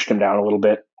pushed him down a little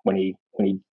bit when he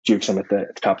jukes him at the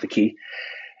top of the key.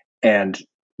 And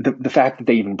the fact that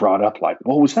they even brought up like,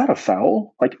 well, was that a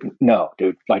foul? Like, no,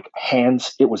 dude, like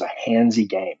hands, it was a handsy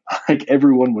game. Like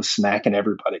everyone was smacking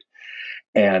everybody.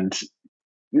 And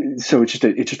so it's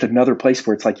just another place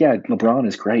where it's like, yeah, LeBron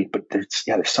is great, but there's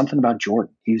something about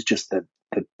Jordan. He's just the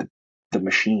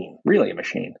machine, really a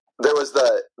machine. There was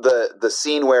the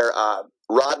scene where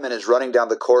Rodman is running down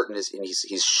the court and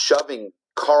he's shoving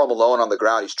Karl Malone on the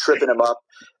ground. He's tripping him up,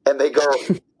 and they go. I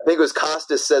think it was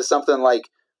Costas says something like,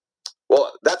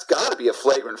 "Well, that's got to be a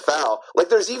flagrant foul." Like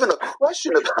there's even a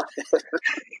question about it.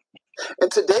 In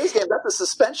today's game, that's a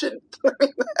suspension.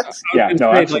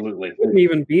 Absolutely. It wouldn't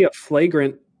even be a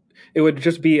flagrant. It would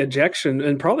just be ejection,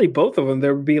 and probably both of them.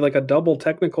 There would be like a double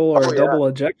technical or a double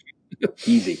ejection.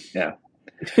 Easy, yeah.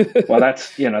 Well,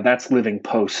 that's living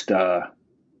post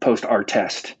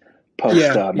Artest,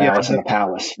 post Malice in the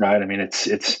Palace, right? I mean, it's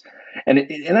and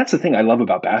that's the thing I love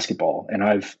about basketball, and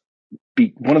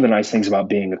one of the nice things about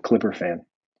being a Clipper fan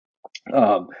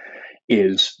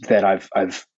is that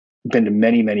I've been to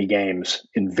many games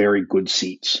in very good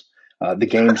seats. The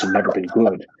games have never been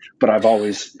good, but I've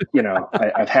always,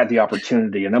 I've had the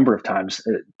opportunity a number of times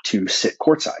to sit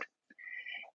courtside.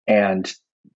 And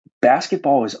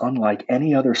basketball is unlike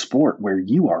any other sport where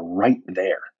you are right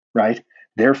there, right?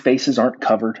 Their faces aren't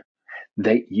covered.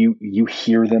 You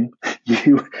hear them.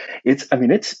 It's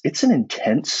an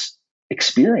intense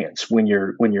experience when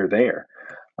you're there.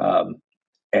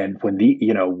 And when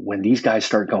these guys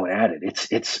start going at it,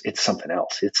 it's something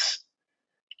else.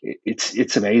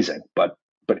 It's amazing, but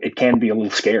it can be a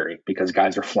little scary because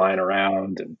guys are flying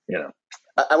around and.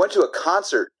 I went to a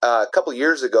concert a couple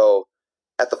years ago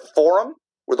at the Forum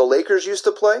where the Lakers used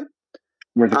to play.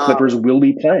 Where the Clippers will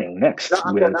be playing next.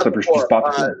 The Clippers just bought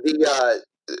the Forum.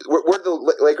 Where did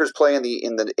the Lakers play in the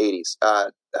 80s?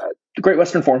 The Great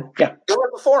Western Forum. Yeah.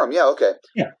 The Forum. Yeah. Okay.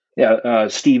 Yeah. Yeah,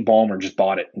 Steve Ballmer just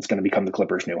bought it. It's going to become the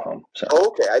Clippers' new home. So.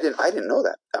 Okay, I didn't know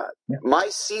that. My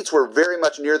seats were very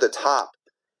much near the top,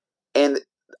 and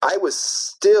I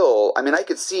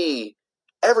could see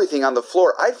everything on the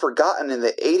floor. I'd forgotten in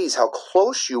the 80s how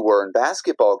close you were in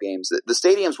basketball games. The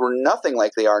stadiums were nothing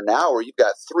like they are now, where you've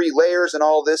got 3 layers and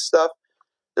all this stuff.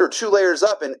 There were 2 layers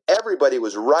up, and everybody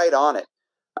was right on it.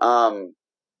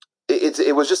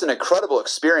 It was just an incredible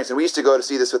experience, and we used to go to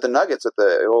see this with the Nuggets at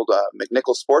the old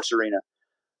McNichols Sports Arena.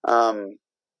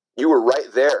 You were right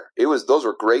there. Those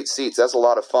were great seats. That's a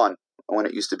lot of fun when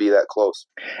it used to be that close.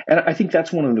 And I think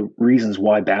that's one of the reasons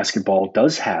why basketball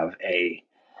does have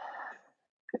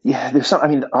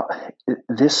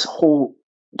this whole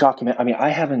document. I mean, I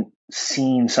haven't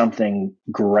seen something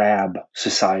grab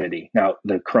society. Now,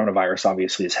 the coronavirus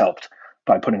obviously has helped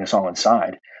by putting us all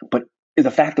inside, but the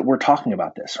fact that we're talking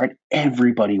about this, right?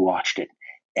 Everybody watched it.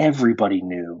 Everybody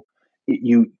knew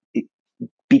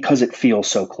because it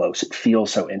feels so close. It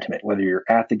feels so intimate, whether you're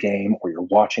at the game or you're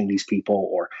watching these people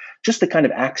or just the kind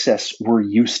of access we're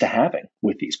used to having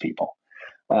with these people.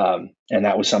 And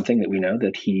that was something that we know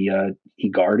that he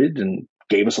guarded and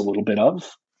gave us a little bit of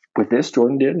with this.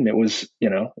 Jordan did. And it was,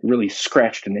 really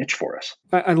scratched an itch for us.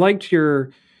 I liked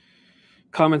your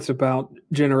comments about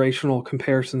generational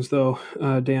comparisons, though,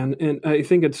 Dan, and I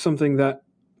think it's something that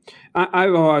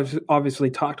I've obviously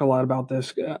talked a lot about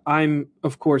this. I'm,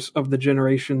 of course, of the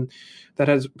generation that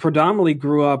has predominantly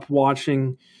grew up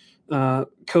watching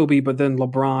Kobe, but then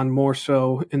LeBron more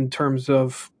so in terms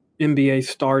of NBA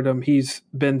stardom. He's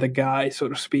been the guy, so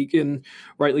to speak, and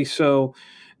rightly so.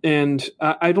 And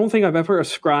I don't think I've ever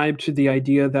ascribed to the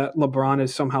idea that LeBron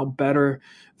is somehow better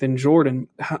than Jordan.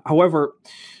 However,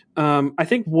 I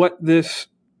think what this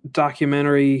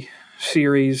documentary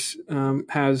series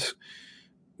has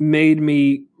made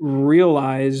me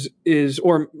realize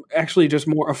or actually just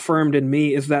more affirmed in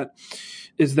me, is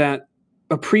that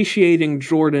appreciating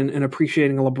Jordan and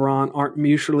appreciating LeBron aren't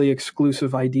mutually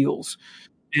exclusive ideals.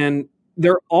 And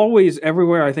they're always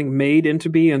everywhere, I think, made into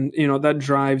be, and that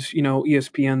drives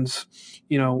ESPN's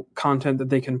content that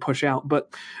they can push out.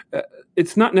 But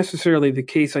it's not necessarily the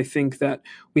case. I think that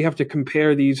we have to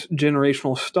compare these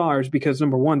generational stars because,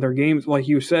 number one, their games, like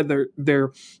you said,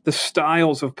 the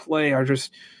styles of play are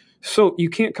just so you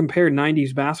can't compare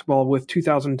 90s basketball with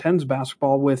 2010s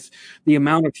basketball, with the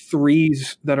amount of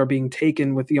threes that are being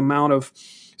taken, with the amount of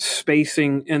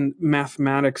spacing and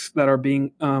mathematics that are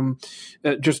being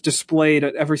just displayed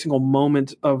at every single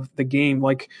moment of the game.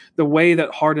 Like the way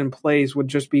that Harden plays would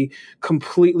just be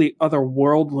completely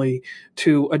otherworldly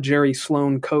to a Jerry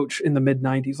Sloan coach in the mid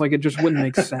 90s. Like it just wouldn't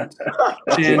make sense.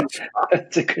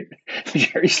 That's a good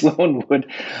Jerry Sloan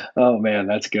would. Oh man,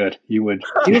 that's good. He would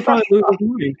probably lose his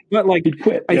mind. But like he'd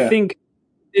quit. I think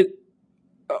it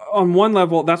on one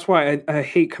level, that's why I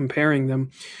hate comparing them.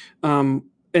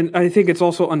 And I think it's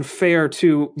also unfair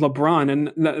to LeBron,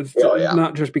 and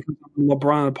not just because I'm a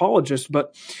LeBron apologist,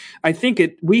 but I think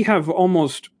we have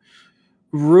almost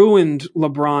ruined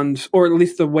LeBron's, or at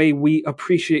least the way we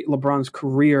appreciate LeBron's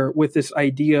career, with this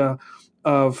idea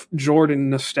of Jordan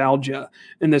nostalgia,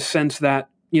 in the sense that,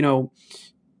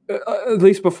 at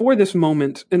least before this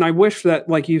moment, and I wish that,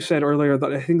 like you said earlier,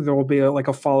 that I think there will be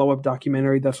a follow-up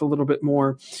documentary that's a little bit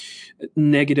more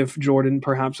negative Jordan,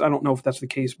 perhaps. I don't know if that's the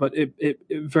case, but it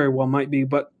very well might be.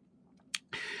 But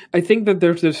I think that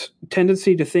there's this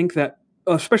tendency to think that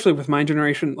especially with my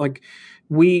generation, like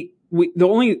we the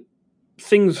only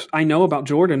things I know about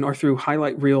Jordan are through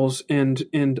highlight reels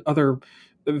and other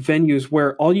venues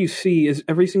where all you see is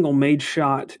every single made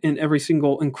shot and every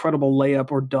single incredible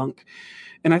layup or dunk.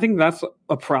 And I think that's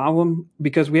a problem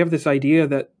because we have this idea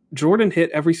that Jordan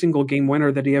hit every single game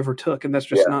winner that he ever took, and that's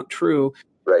just not true.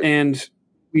 Right. And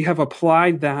we have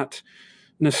applied that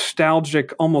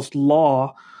nostalgic almost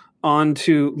law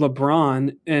onto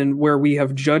LeBron, and where we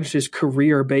have judged his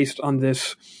career based on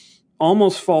this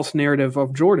almost false narrative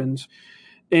of Jordan's.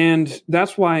 And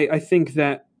that's why I think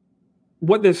that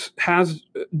what this has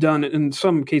done in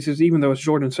some cases, even though it's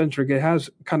Jordan centric, it has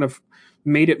kind of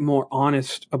made it more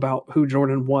honest about who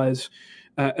Jordan was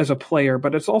as a player.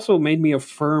 But it's also made me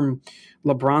affirm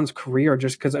LeBron's career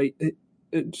just because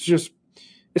it's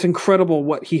incredible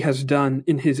what he has done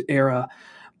in his era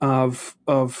of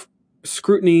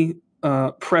scrutiny,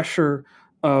 pressure,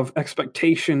 of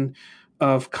expectation,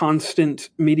 of constant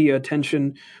media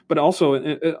attention, but also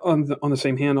on the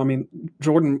same hand, I mean,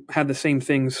 Jordan had the same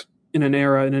things in an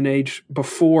era, in an age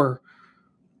before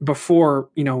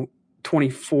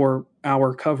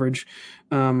 24-hour coverage,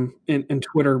 and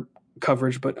Twitter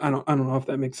coverage. But I don't know if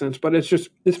that makes sense. But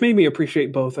it's made me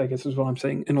appreciate both, I guess is what I'm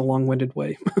saying in a long-winded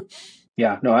way.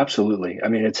 Yeah, no, absolutely. I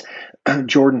mean, it's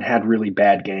Jordan had really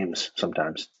bad games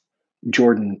sometimes.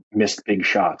 Jordan missed big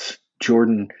shots.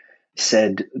 Jordan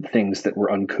said things that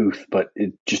were uncouth, but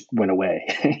it just went away.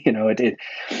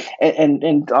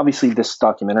 And obviously this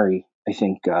documentary, I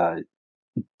think,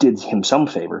 did him some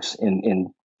favors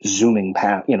in zooming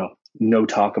past, no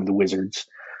talk of the Wizards.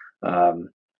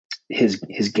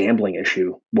 His gambling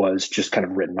issue was just kind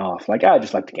of written off, like, I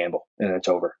just like to gamble and it's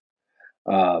over.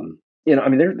 I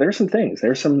mean, there's some things,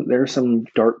 there's some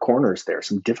dark corners there,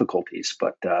 some difficulties,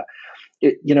 but for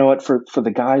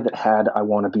the guy that had "I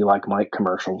Want to Be Like Mike"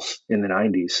 commercials in the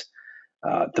 90s,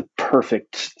 the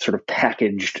perfect sort of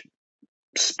packaged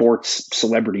sports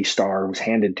celebrity star was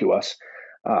handed to us.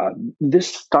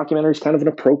 This documentary is kind of an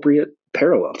appropriate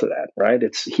parallel to that, right?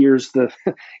 It's here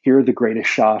are the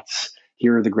greatest shots,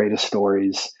 here are the greatest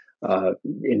stories.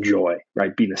 Enjoy,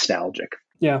 right? Be nostalgic.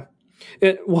 Yeah.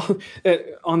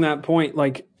 On that point,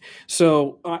 like,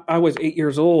 so I was 8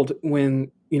 years old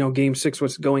when, Game 6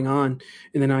 was going on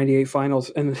in the 98 finals,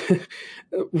 and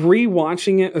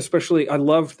rewatching it, especially, I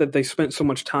loved that they spent so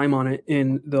much time on it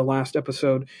in the last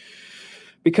episode,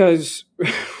 because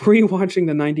rewatching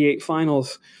the 98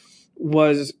 finals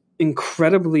was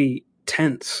incredibly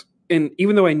tense. And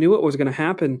even though I knew it was going to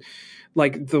happen,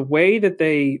 like the way that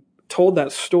they told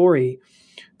that story,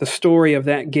 the story of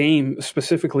that game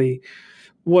specifically,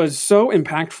 was so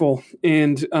impactful.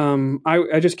 And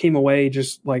I just came away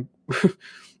just like,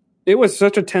 it was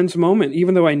such a tense moment.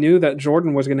 Even though I knew that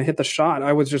Jordan was going to hit the shot,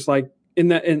 I was just like,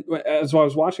 as I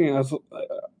was watching it,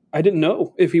 I didn't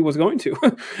know if he was going to.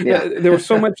 Yeah. There was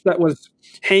so much that was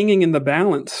hanging in the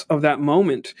balance of that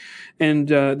moment. And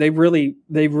they really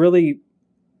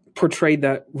portrayed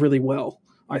that really well,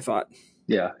 I thought.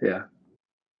 Yeah. Yeah.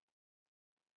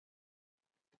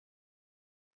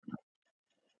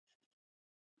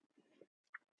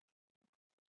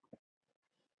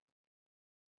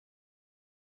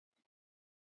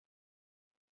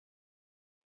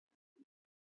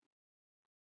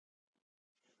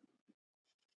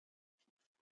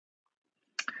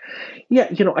 Yeah,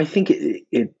 I think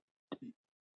it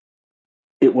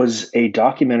was a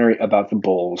documentary about the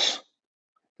Bulls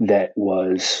that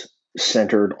was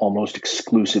centered almost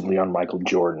exclusively on Michael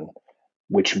Jordan,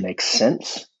 which makes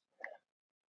sense.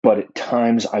 But at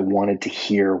times I wanted to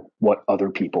hear what other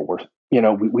people were,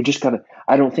 we just got to,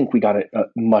 I don't think we got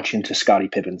much into Scottie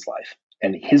Pippen's life,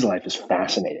 and his life is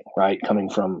fascinating, right? Coming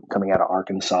out of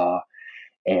Arkansas,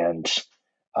 and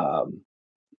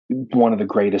one of the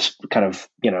greatest kind of,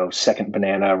 second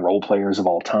banana role players of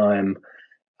all time.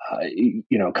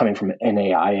 Coming from an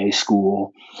NAIA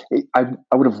school, I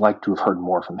would have liked to have heard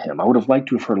more from him. I would have liked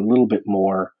to have heard a little bit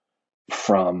more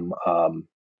from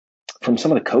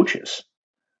some of the coaches.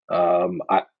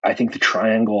 I think the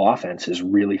triangle offense is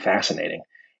really fascinating,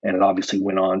 and it obviously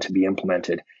went on to be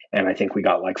implemented. And I think we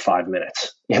got like 5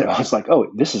 minutes. It's like, oh,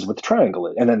 this is what the triangle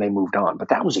is, and then they moved on. But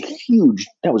that was a huge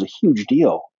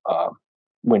deal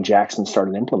when Jackson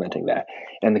started implementing that,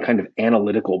 and the kind of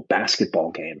analytical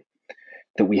basketball game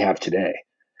that we have today.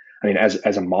 I mean, as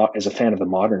a fan of the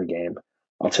modern game,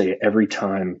 I'll tell you, every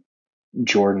time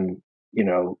Jordan,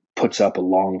 puts up a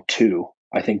long two,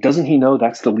 I think, doesn't he know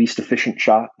that's the least efficient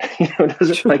shot?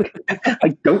 Doesn't like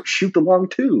don't shoot the long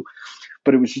two.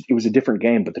 But it was a different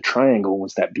game. But the triangle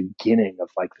was that beginning of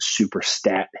like the super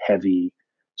stat heavy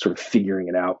sort of figuring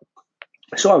it out.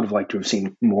 So I would have liked to have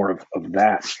seen more of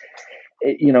that.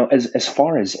 as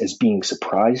far as being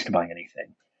surprised by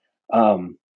anything,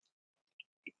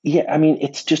 yeah, I mean,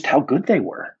 it's just how good they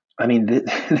were. I mean,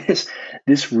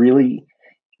 this really,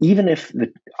 even if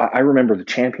I remember the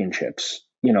championships,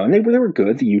 and they were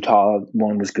good. The Utah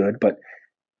one was good, but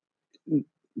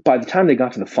by the time they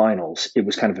got to the finals, it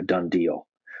was kind of a done deal.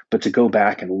 But to go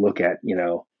back and look at,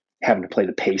 having to play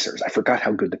the Pacers, I forgot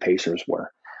how good the Pacers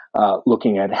were.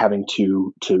 Looking at having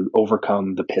to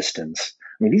overcome the Pistons.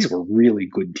 I mean, these were really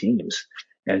good teams,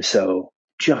 and so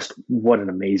just what an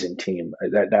amazing team.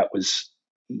 That was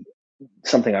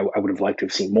something I would have liked to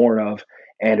have seen more of,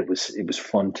 and it was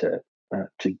fun to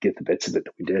get the bits of it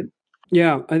that we did.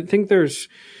 Yeah, I think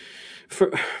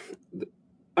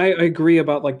I agree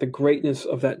about like the greatness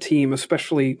of that team,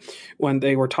 especially when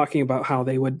they were talking about how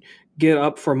they would get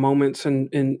up for moments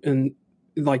and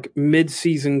like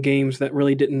mid-season games that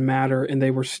really didn't matter, and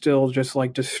they were still just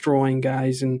like destroying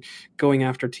guys and going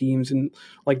after teams, and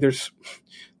like there's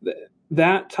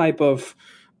that type of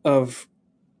of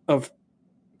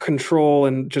control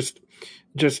and just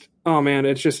oh man,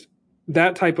 it's just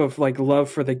that type of like love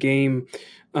for the game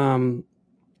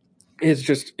is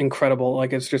just incredible.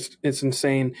 Like it's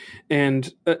insane.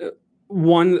 And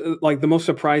one like the most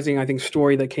surprising I think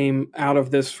story that came out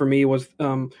of this for me was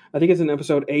I think it's in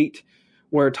episode 8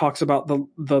 where it talks about the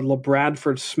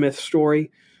LaBradford Smith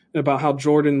story about how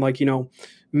Jordan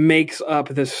makes up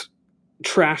this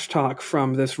trash talk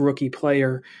from this rookie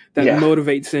player that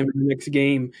motivates him in the next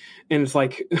game. And it's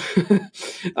like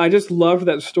I just loved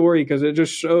that story because it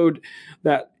just showed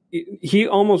that he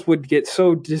almost would get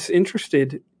so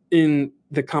disinterested in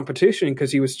the competition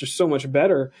because he was just so much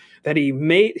better that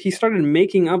he started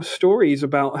making up stories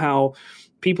about how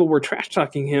people were trash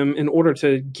talking him in order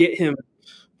to get him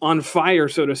on fire,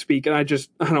 so to speak. And I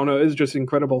don't know, it's just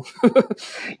incredible.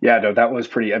 Yeah, no, that was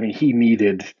pretty. I mean, he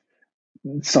needed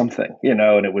something,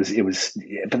 and it was,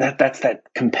 but that's that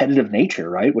competitive nature,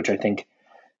 right? Which I think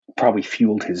probably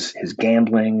fueled his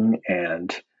gambling,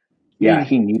 and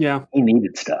he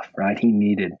needed stuff, right? He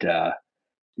needed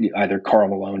either Karl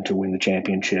Malone to win the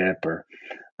championship, or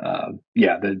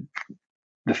the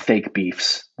fake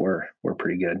beefs were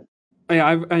pretty good. Yeah,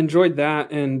 I enjoyed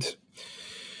that, and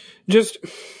just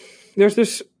there's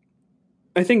this,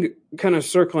 I think, kind of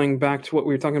circling back to what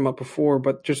we were talking about before,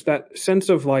 but just that sense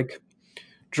of like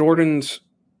Jordan's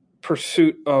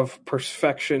pursuit of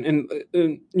perfection,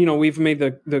 and we've made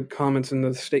the comments and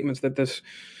the statements that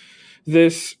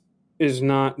this is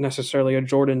not necessarily a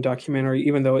Jordan documentary,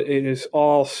 even though it is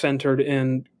all centered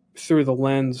in through the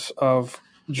lens of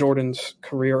Jordan's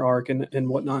career arc and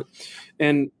whatnot.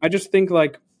 And I just think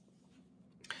like,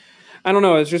 I don't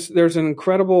know, it's just, there's an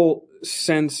incredible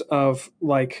sense of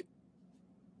like,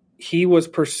 he was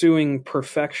pursuing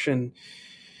perfection,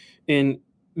 and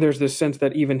there's this sense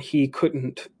that even he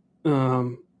couldn't,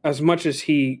 as much as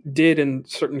he did in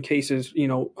certain cases,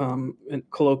 and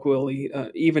colloquially,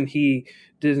 even he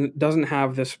doesn't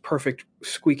have this perfect,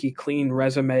 squeaky clean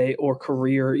resume or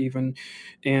career even.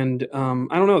 And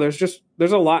I don't know,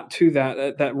 there's a lot to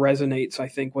that resonates, I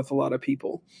think, with a lot of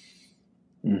people.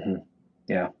 Mm-hmm.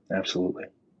 Yeah, absolutely.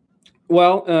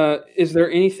 Well, is there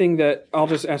anything that, I'll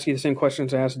just ask you the same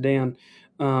questions I asked Dan.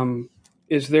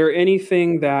 Is there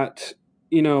anything that,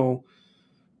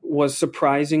 was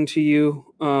surprising to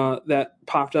you that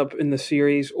popped up in the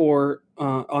series? Or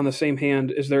on the same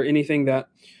hand, is there anything that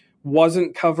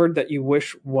wasn't covered that you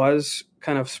wish was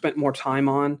kind of spent more time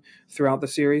on throughout the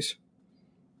series?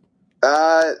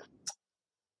 No,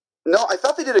 I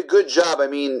thought they did a good job. I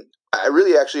mean, I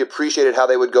really actually appreciated how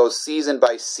they would go season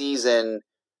by season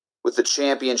with the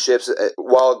championships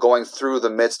while going through the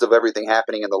midst of everything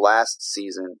happening in the last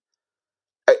season.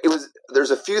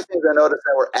 There's a few things I noticed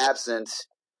that were absent.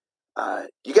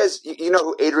 You guys, you know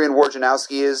who Adrian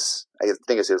Wojnarowski is? I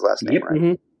think it's his last name, right?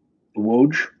 Mm-hmm.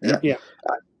 Woj.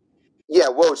 Yeah.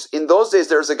 Woj. In those days,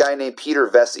 there was a guy named Peter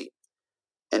Vesey.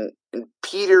 And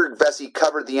Peter Vesey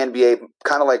covered the NBA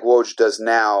kind of like Woj does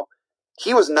now.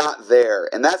 He was not there,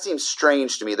 and that seems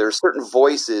strange to me. There are certain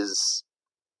voices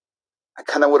I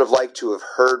kind of would have liked to have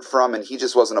heard from, and he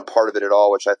just wasn't a part of it at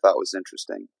all, which I thought was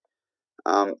interesting.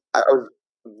 I was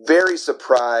very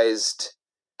surprised.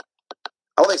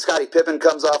 I don't think Scottie Pippen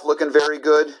comes off looking very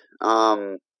good.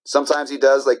 Sometimes he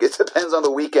does. Like, it depends on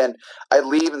the weekend. I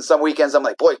leave, and some weekends I'm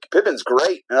like, boy, Pippen's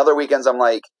great. And other weekends I'm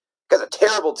like, guy's a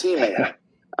terrible teammate.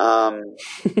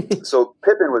 So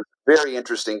Pippen was a very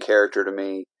interesting character to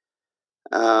me.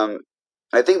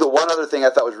 I think the one other thing I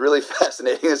thought was really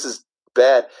fascinating, this is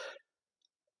bad.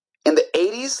 In the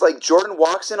 80s, like, Jordan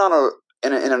walks in on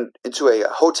into a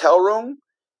hotel room,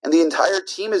 and the entire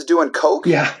team is doing coke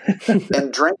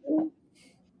and drinking.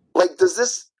 like, this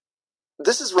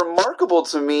is remarkable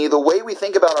to me, the way we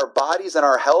think about our bodies and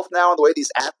our health now, and the way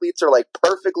these athletes are like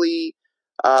perfectly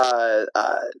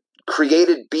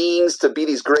created beings to be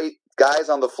these great guys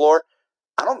on the floor.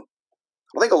 I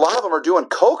think a lot of them are doing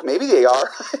coke. Maybe they are.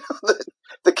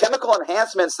 The chemical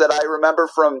enhancements that I remember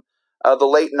from the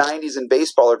late 90s in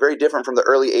baseball are very different from the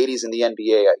early 80s in the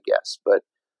NBA, I guess. But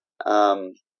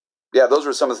yeah, those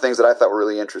were some of the things that I thought were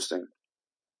really interesting.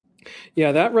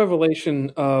 Yeah, that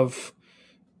revelation of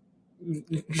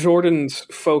Jordan's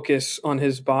focus on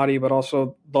his body, but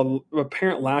also the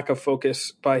apparent lack of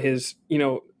focus by his,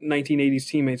 1980s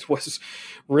teammates was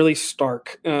really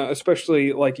stark,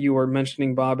 especially like you were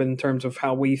mentioning, Bob, in terms of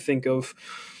how we think of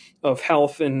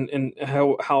health and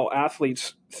how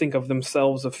athletes think of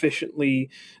themselves efficiently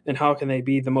and how can they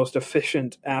be the most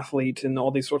efficient athlete and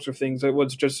all these sorts of things. It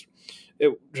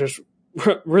just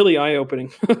really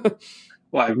eye-opening.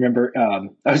 Well, I remember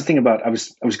I was thinking about I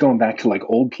was going back to like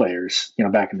old players,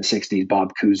 back in the '60s,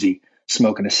 Bob Cousy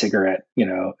smoking a cigarette,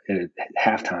 at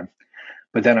halftime.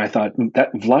 But then I thought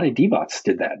that Vlade Divac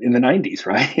did that in the '90s,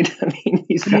 right? I mean,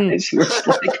 these guys who were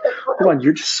like, "Hold on,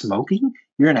 you're just smoking?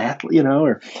 You're an athlete,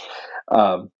 Or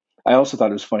I also thought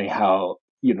it was funny how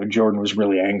Jordan was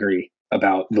really angry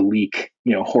about the leak,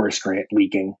 Horace Grant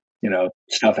leaking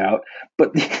stuff out.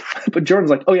 But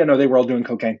Jordan's like, oh yeah, no, they were all doing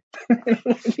cocaine.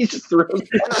 He just threw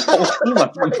his whole team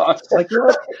under the bus. Like,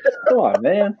 what? Come on,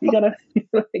 man, you gotta.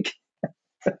 Like...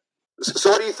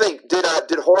 So what do you think? Did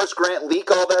Horace Grant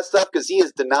leak all that stuff? Because he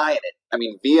is denying it. I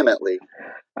mean, vehemently.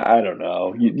 I don't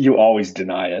know. You always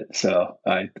deny it, so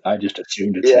I just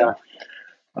assumed it's him.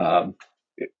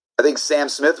 I think Sam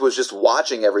Smith was just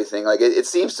watching everything. Like it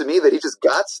seems to me that he just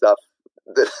got stuff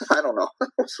that I don't know.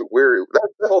 It's weird.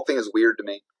 The whole thing is weird to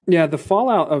me. Yeah, the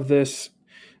fallout of this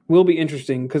will be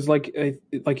interesting because, like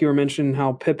you were mentioning,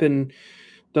 how Pippen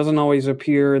doesn't always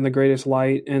appear in the greatest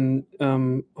light, and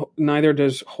neither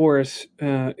does Horace.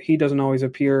 He doesn't always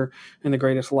appear in the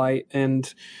greatest light,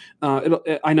 and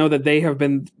I know that they have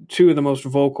been two of the most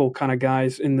vocal kind of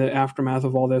guys in the aftermath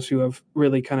of all this who have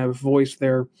really kind of voiced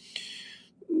their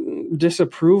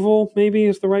disapproval, maybe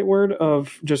is the right word,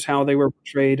 of just how they were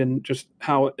portrayed and just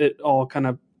how it all kind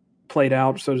of played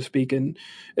out, so to speak. And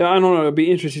I don't know, it'd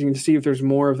be interesting to see if there's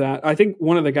more of that. I think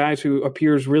one of the guys who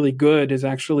appears really good is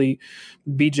actually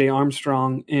BJ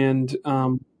Armstrong. And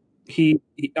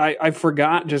I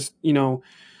forgot just,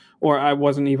 or I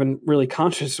wasn't even really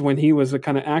conscious when he was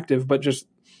kind of active, but just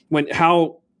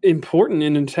how important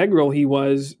and integral he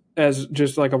was as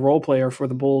just like a role player for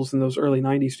the Bulls in those early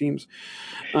 90s teams.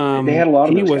 They had a lot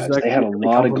of those guys. They had a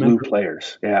lot of glue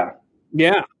players. Yeah.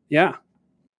 Yeah.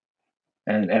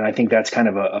 And I think that's kind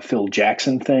of a Phil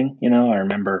Jackson thing. I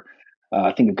remember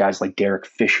I think of guys like Derek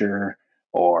Fisher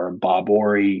or Bob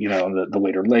Horry, the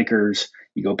later Lakers.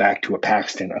 You go back to a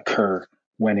Paxton, a Kerr,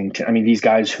 Wennington. I mean, these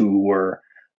guys who were,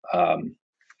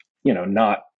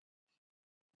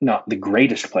 not the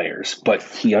greatest players, but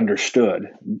he understood.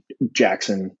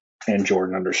 Jackson and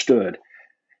Jordan understood.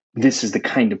 This is the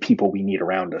kind of people we need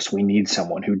around us. We need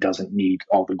someone who doesn't need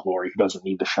all the glory, who doesn't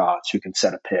need the shots, who can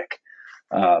set a pick.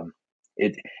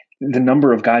 The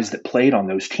number of guys that played on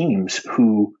those teams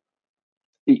who,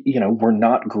 were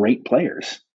not great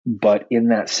players, but in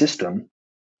that system,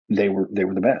 they were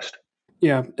the best.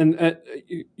 Yeah, and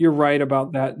you're right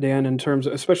about that, Dan.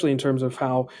 Especially in terms of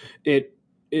how it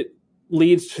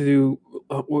leads to,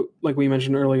 like we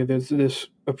mentioned earlier, there's this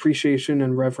appreciation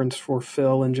and reverence for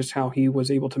Phil and just how he was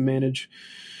able to manage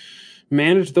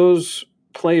those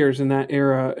players in that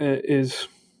era is,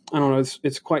 I don't know,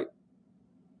 it's quite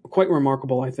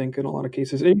remarkable, I think, in a lot of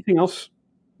cases. Anything else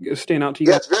stand out to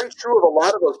you? Yeah, it's very true of a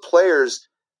lot of those players,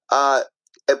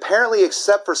 apparently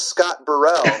except for Scott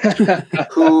Burrell,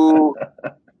 who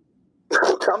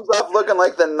comes off looking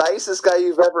like the nicest guy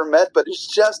you've ever met, but he's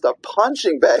just a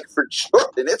punching bag for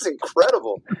Jordan. It's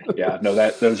incredible. Yeah, no,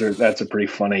 that's a pretty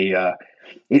funny.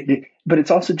 But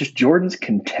it's also just Jordan's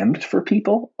contempt for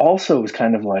people. Also, is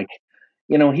kind of like,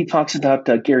 he talks about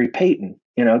Gary Payton.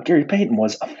 Gary Payton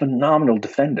was a phenomenal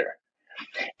defender,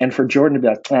 and for Jordan to be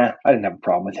like, I didn't have a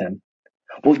problem with him.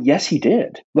 Well, yes, he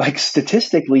did. Like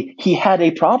statistically, he had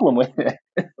a problem with it.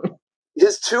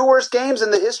 His two worst games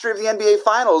in the history of the NBA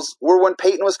Finals were when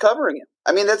Payton was covering him.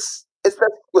 I mean, that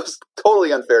was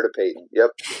totally unfair to Payton. Yep.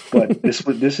 But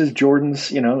this is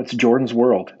Jordan's. It's Jordan's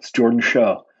world. It's Jordan's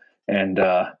show, and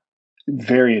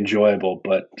very enjoyable.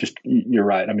 But just you're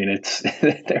right. I mean, it's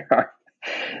there are.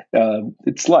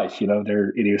 It's life. There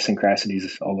are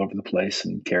idiosyncrasies all over the place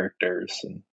and characters,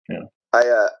 and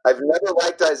I've never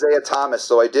liked Isaiah Thomas,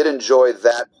 so I did enjoy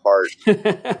that part.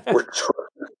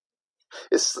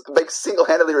 is like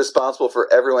single-handedly responsible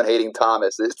for everyone hating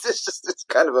Thomas. It's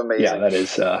kind of amazing. Yeah, that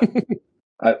is.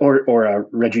 Or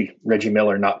Reggie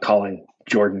Miller not calling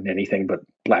Jordan anything but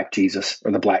Black Jesus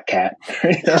or the Black Cat.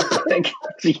 Like,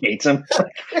 he hates him.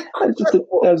 That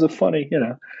was a funny,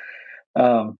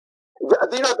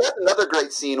 That's another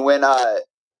great scene when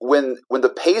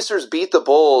the Pacers beat the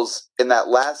Bulls in that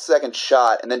last second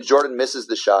shot, and then Jordan misses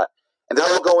the shot, and they're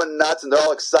all going nuts and they're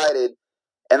all excited,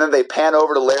 and then they pan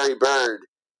over to Larry Bird,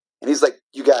 and he's like,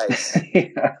 "You guys,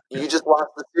 you just lost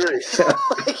the series.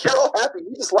 You're all happy.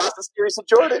 You just lost the series to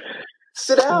Jordan.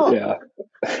 Sit down." Yeah.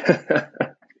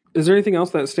 Is there anything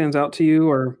else that stands out to you,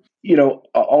 or?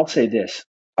 I'll say this.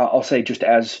 I'll say, just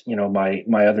as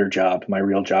my other job, my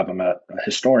real job, I'm a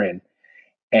historian,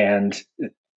 and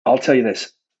I'll tell you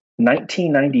this: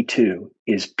 1992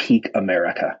 is peak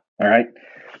America. All right,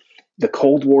 the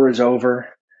Cold War is over.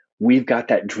 We've got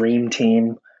that dream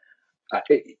team.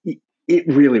 It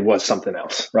really was something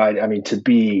else, right? I mean, to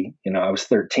be, I was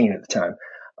 13 at the time.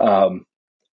 I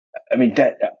mean,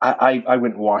 that I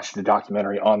went and watched the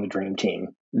documentary on the Dream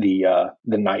Team the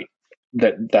night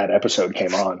that episode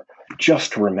came on,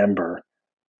 just to remember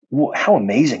how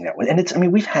amazing that was.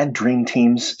 And we've had dream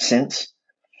teams since,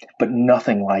 but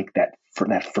nothing like that for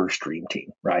that first dream team,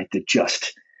 right? That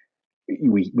just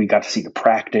we got to see the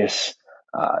practice,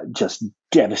 just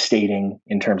devastating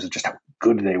in terms of just how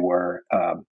good they were.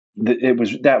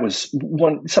 That was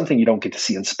something you don't get to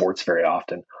see in sports very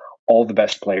often. All the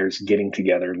best players getting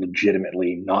together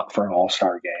legitimately, not for an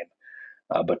all-star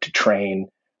game, but to train.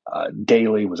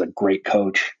 Daly was a great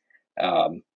coach.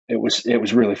 It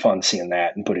was really fun seeing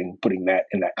that and putting that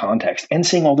in that context, and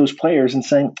seeing all those players and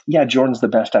saying, yeah, Jordan's the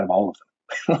best out of all of them.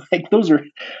 Like, those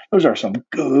are some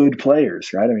good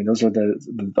players, right? I mean, those are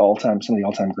the all-time, some of the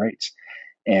all-time greats,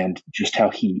 and just how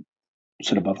he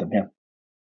stood above them. Yeah.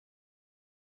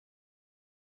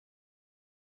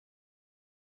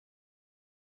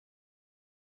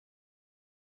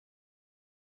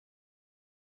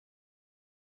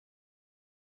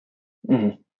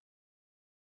 Mm-hmm.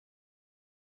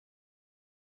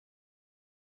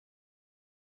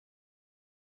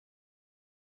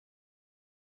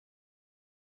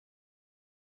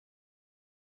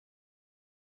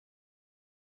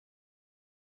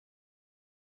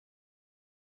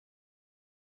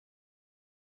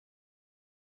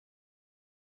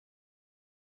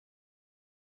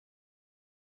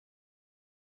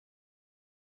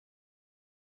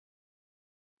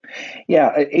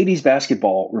 Yeah, 80s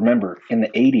basketball, remember, in the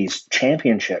 80s,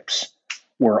 championships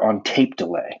were on tape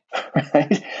delay.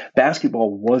 Right?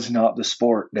 Basketball was not the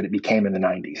sport that it became in the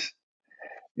 90s.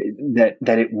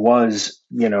 That it was,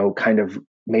 kind of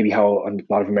maybe how a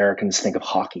lot of Americans think of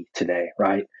hockey today,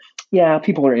 right? Yeah,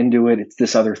 people are into it. It's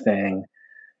this other thing.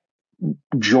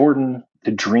 Jordan,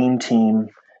 the dream team,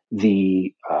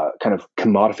 the kind of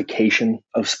commodification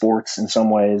of sports in some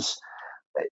ways,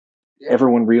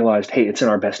 everyone realized, hey, it's in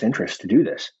our best interest to do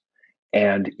this.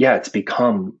 And yeah, it's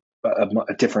become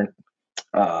a different,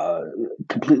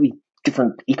 completely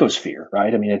different ecosphere,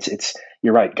 right? I mean, it's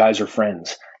you're right. Guys are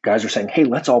friends. Guys are saying, hey,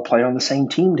 let's all play on the same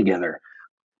team together.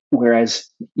 Whereas,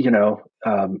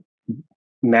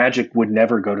 Magic would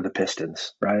never go to the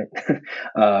Pistons, right?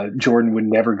 Jordan would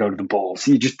never go to the Bulls.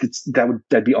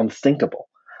 That'd be unthinkable.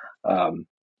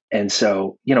 And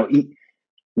so,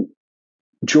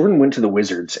 Jordan went to the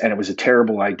Wizards, and it was a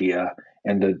terrible idea,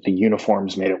 and the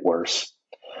uniforms made it worse.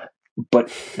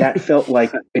 But that felt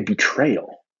like a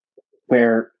betrayal,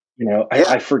 where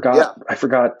I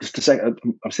forgot just a second.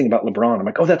 I was thinking about LeBron. I'm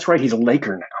like, oh, that's right, he's a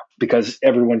Laker now, because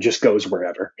everyone just goes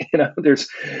wherever.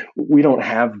 We don't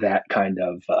have that kind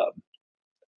of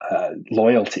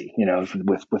loyalty,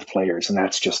 with players, and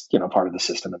that's just part of the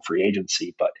system and free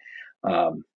agency. But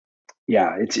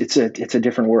yeah, it's a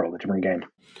different world, a different game.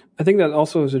 I think that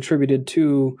also is attributed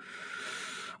to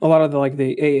a lot of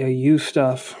the AAU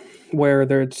stuff, where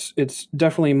it's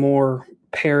definitely more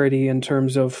parity in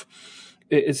terms of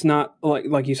it's not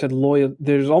like you said, loyal.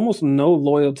 There's almost no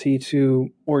loyalty to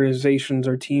organizations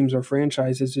or teams or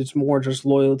franchises. It's more just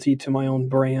loyalty to my own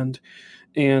brand,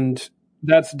 and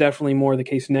that's definitely more the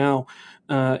case now.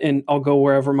 And I'll go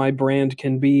wherever my brand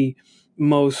can be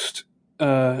most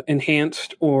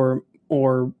enhanced, or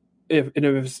if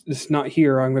it's not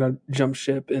here, I'm going to jump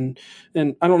ship. And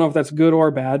I don't know if that's good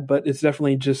or bad, but it's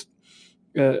definitely just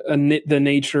the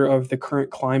nature of the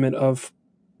current climate of,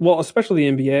 well, especially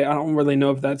the NBA. I don't really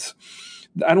know if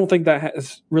I don't think that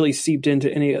has really seeped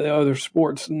into any of the other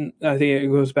sports. And I think it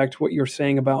goes back to what you're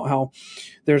saying about how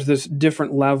there's this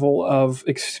different level of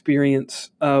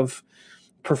experience of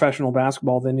professional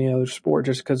basketball than any other sport,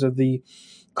 just because of the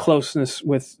closeness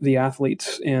with the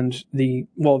athletes, and the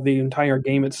entire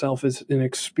game itself is an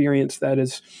experience that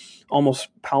is almost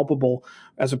palpable,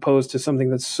 as opposed to something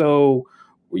that's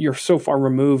you're so far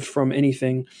removed from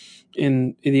anything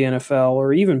in the NFL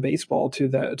or even baseball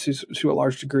to a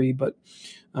large degree. But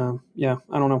yeah,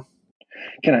 I don't know.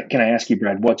 Can I ask you,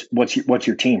 Brad? What's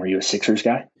your team? Are you a Sixers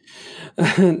guy?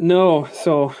 No.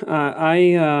 So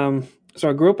I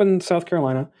grew up in South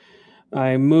Carolina.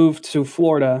 I moved to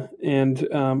Florida, and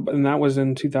that was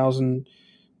in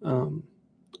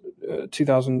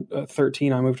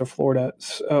 2013. I moved to Florida.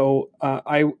 So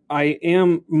I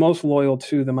am most loyal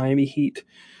to the Miami Heat.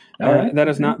 That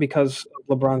is not because of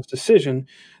LeBron's decision.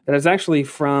 That is actually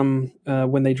from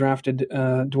when they drafted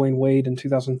Dwayne Wade in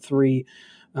 2003.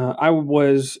 I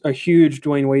was a huge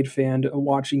Dwayne Wade fan,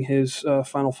 watching his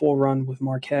Final Four run with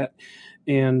Marquette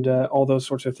and all those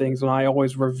sorts of things. And I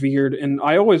always revered, and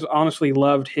I always honestly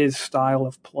loved his style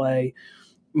of play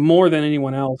more than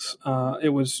anyone else. It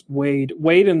was Wade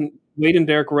and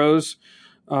Derrick Rose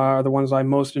are the ones I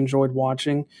most enjoyed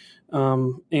watching.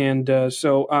 So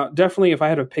definitely, if I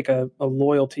had to pick a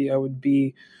loyalty, I would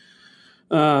be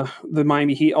the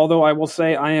Miami Heat. Although I will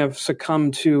say I have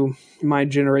succumbed to my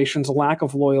generation's lack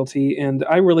of loyalty, and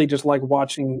I really just like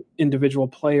watching individual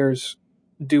players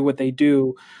do what they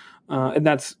do. And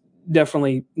that's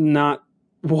definitely not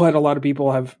what a lot of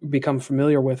people have become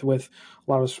familiar with a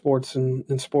lot of sports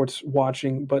and sports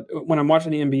watching. But when I'm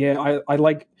watching the NBA, I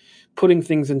like putting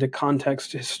things into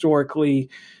context historically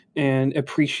and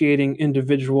appreciating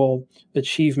individual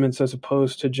achievements as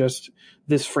opposed to just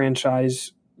this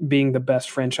franchise being the best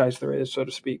franchise there is, so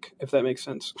to speak, if that makes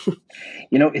sense.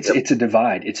 It's a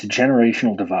divide. It's a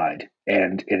generational divide.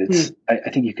 And it's I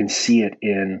think you can see it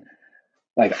in,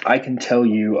 like, I can tell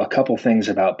you a couple things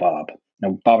about Bob.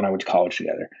 Now, Bob and I went to college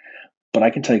together, but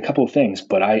I can tell you a couple of things.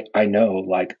 But I know,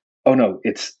 like, oh no,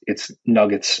 it's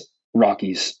Nuggets,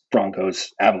 Rockies,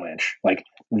 Broncos, Avalanche. Like,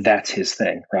 that's his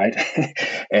thing, right?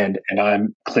 and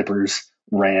I'm Clippers,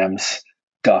 Rams,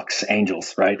 Ducks,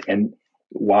 Angels, right? And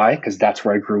why? Because that's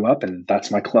where I grew up, and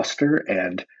that's my cluster.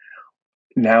 And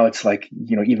now it's like,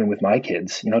 even with my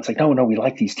kids, it's like, no, we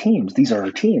like these teams. These are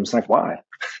our teams. Like, why?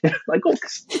 Like, oh,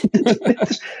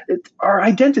 our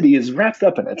identity is wrapped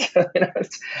up in it,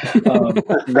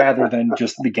 rather than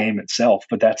just the game itself.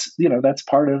 But that's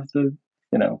part of the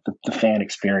fan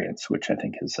experience, which I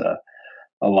think is a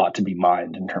lot to be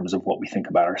mined in terms of what we think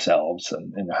about ourselves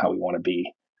and how we want to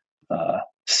be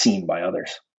seen by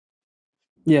others.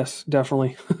 Yes,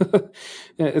 definitely.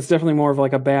 It's definitely more of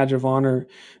like a badge of honor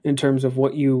in terms of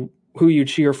who you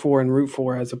cheer for and root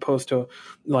for, as opposed to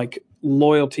like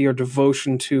loyalty or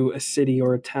devotion to a city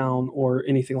or a town or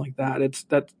anything like that. It's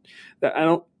that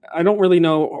I don't really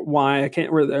know why. I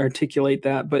can't really articulate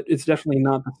that, but it's definitely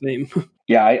not the same.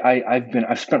 Yeah,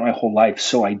 I've spent my whole life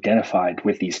so identified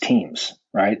with these teams,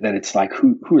 right? That it's like,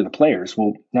 who are the players?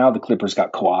 Well, now the Clippers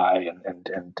got Kawhi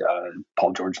and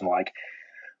Paul George and the like.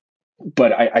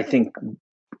 But I think,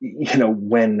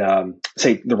 when,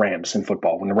 say, the Rams in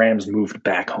football, when the Rams moved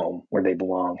back home where they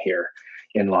belong here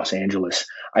in Los Angeles,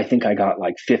 I think I got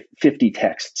like 50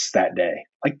 texts that day.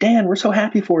 Like, Dan, we're so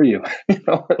happy for you.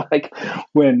 Like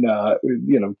when,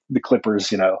 the Clippers,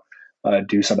 do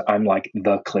something, I'm like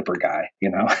the Clipper guy,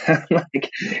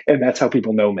 like, and that's how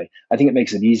people know me. I think it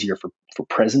makes it easier for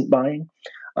present buying.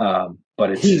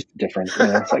 But it's just different.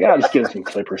 It's like, I'll just get some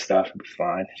Clipper stuff and be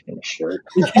fine. Just get a shirt.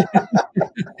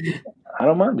 I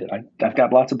don't mind it. I've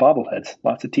got lots of bobbleheads,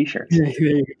 lots of T-shirts.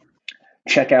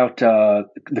 Check out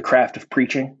The Craft of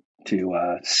Preaching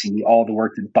to see all the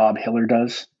work that Bob Hiller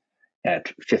does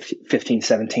at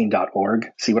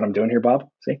 1517.org. See what I'm doing here, Bob?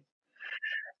 See?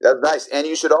 That's nice. And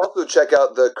you should also check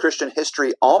out the Christian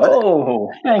History Almanac. Oh,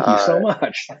 thank you so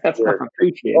much. That's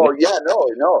appreciated. Oh, yeah,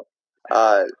 no.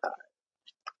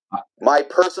 My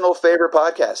personal favorite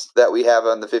podcast that we have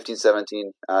on the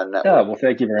 1517 network. Oh, well,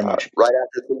 thank you very much. Right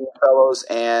after Singing Fellows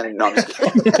and... No, I'm just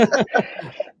kidding.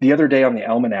 The other day on the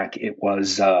Almanac, it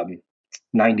was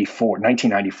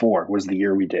 1994 was the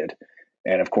year we did.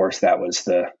 And, of course, that was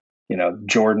the,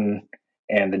 Jordan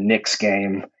and the Knicks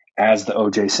game as the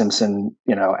O.J. Simpson,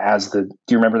 do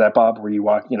you remember that, Bob, where you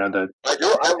walk, I do.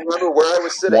 I remember where I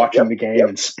was sitting. Watching the game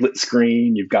and split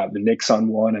screen. You've got the Knicks on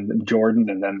one and then Jordan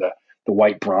and then the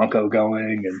white Bronco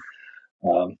going. And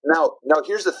now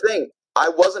here's the thing. I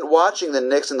wasn't watching the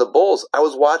Knicks and the Bulls. I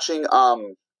was watching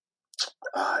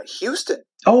Houston.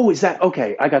 Oh, is that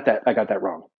okay? I got that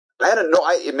wrong. I don't know.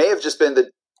 It may have just been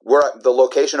the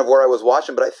location of where I was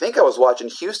watching, but I think I was watching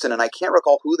Houston, and I can't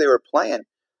recall who they were playing.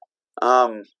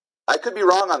 I I could be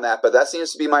wrong on that, but that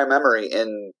seems to be my memory,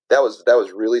 and that was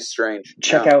really strange.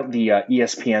 Check out the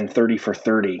ESPN 30 for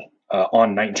 30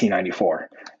 on 1994.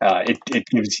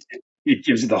 It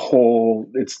gives the whole,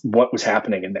 it's what was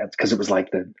happening in that, because it was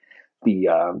like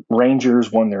the Rangers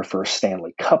won their first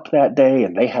Stanley Cup that day,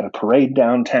 and they had a parade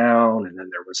downtown, and then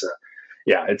there was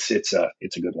it's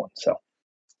a good one. So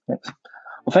thanks.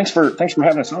 Well, thanks for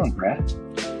having us on, Brad.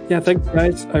 Yeah, thanks,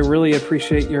 guys. I really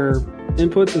appreciate your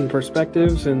inputs and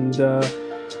perspectives, and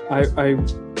I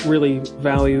really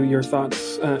value your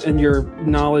thoughts and your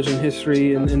knowledge and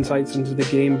history and insights into the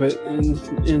game, but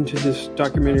into this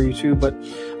documentary too. But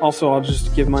also, I'll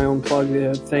just give my own plug.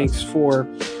 Thanks for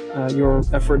your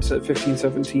efforts at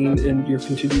 1517 and your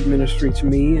continued ministry to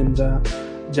me, and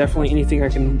definitely anything I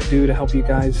can do to help you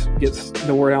guys get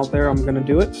the word out there, I'm going to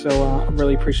do it. So I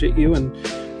really appreciate you, and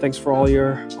thanks for all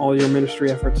your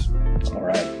ministry efforts. All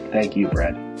right. Thank you,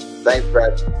 Brad. Thanks,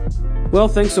 Brad. Well,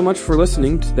 thanks so much for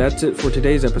listening. That's it for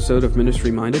today's episode of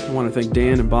Ministry Minded. I want to thank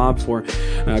Dan and Bob for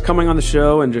coming on the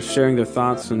show and just sharing their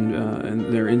thoughts and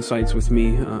their insights with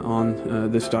me on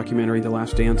this documentary, The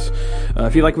Last Dance.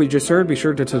 If you like what you just heard, be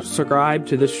sure to subscribe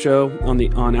to this show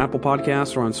on Apple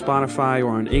Podcasts or on Spotify or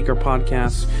on Anchor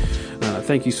Podcasts.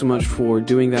 Thank you so much for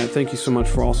doing that. Thank you so much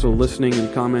for also listening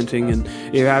and commenting. And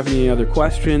if you have any other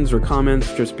questions or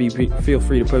comments, just feel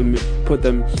free to put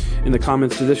them in the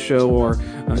comments to this show, or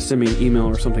send me an email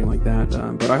or something like that.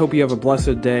 But I hope you have a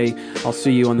blessed day. I'll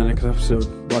see you on the next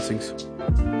episode. Blessings.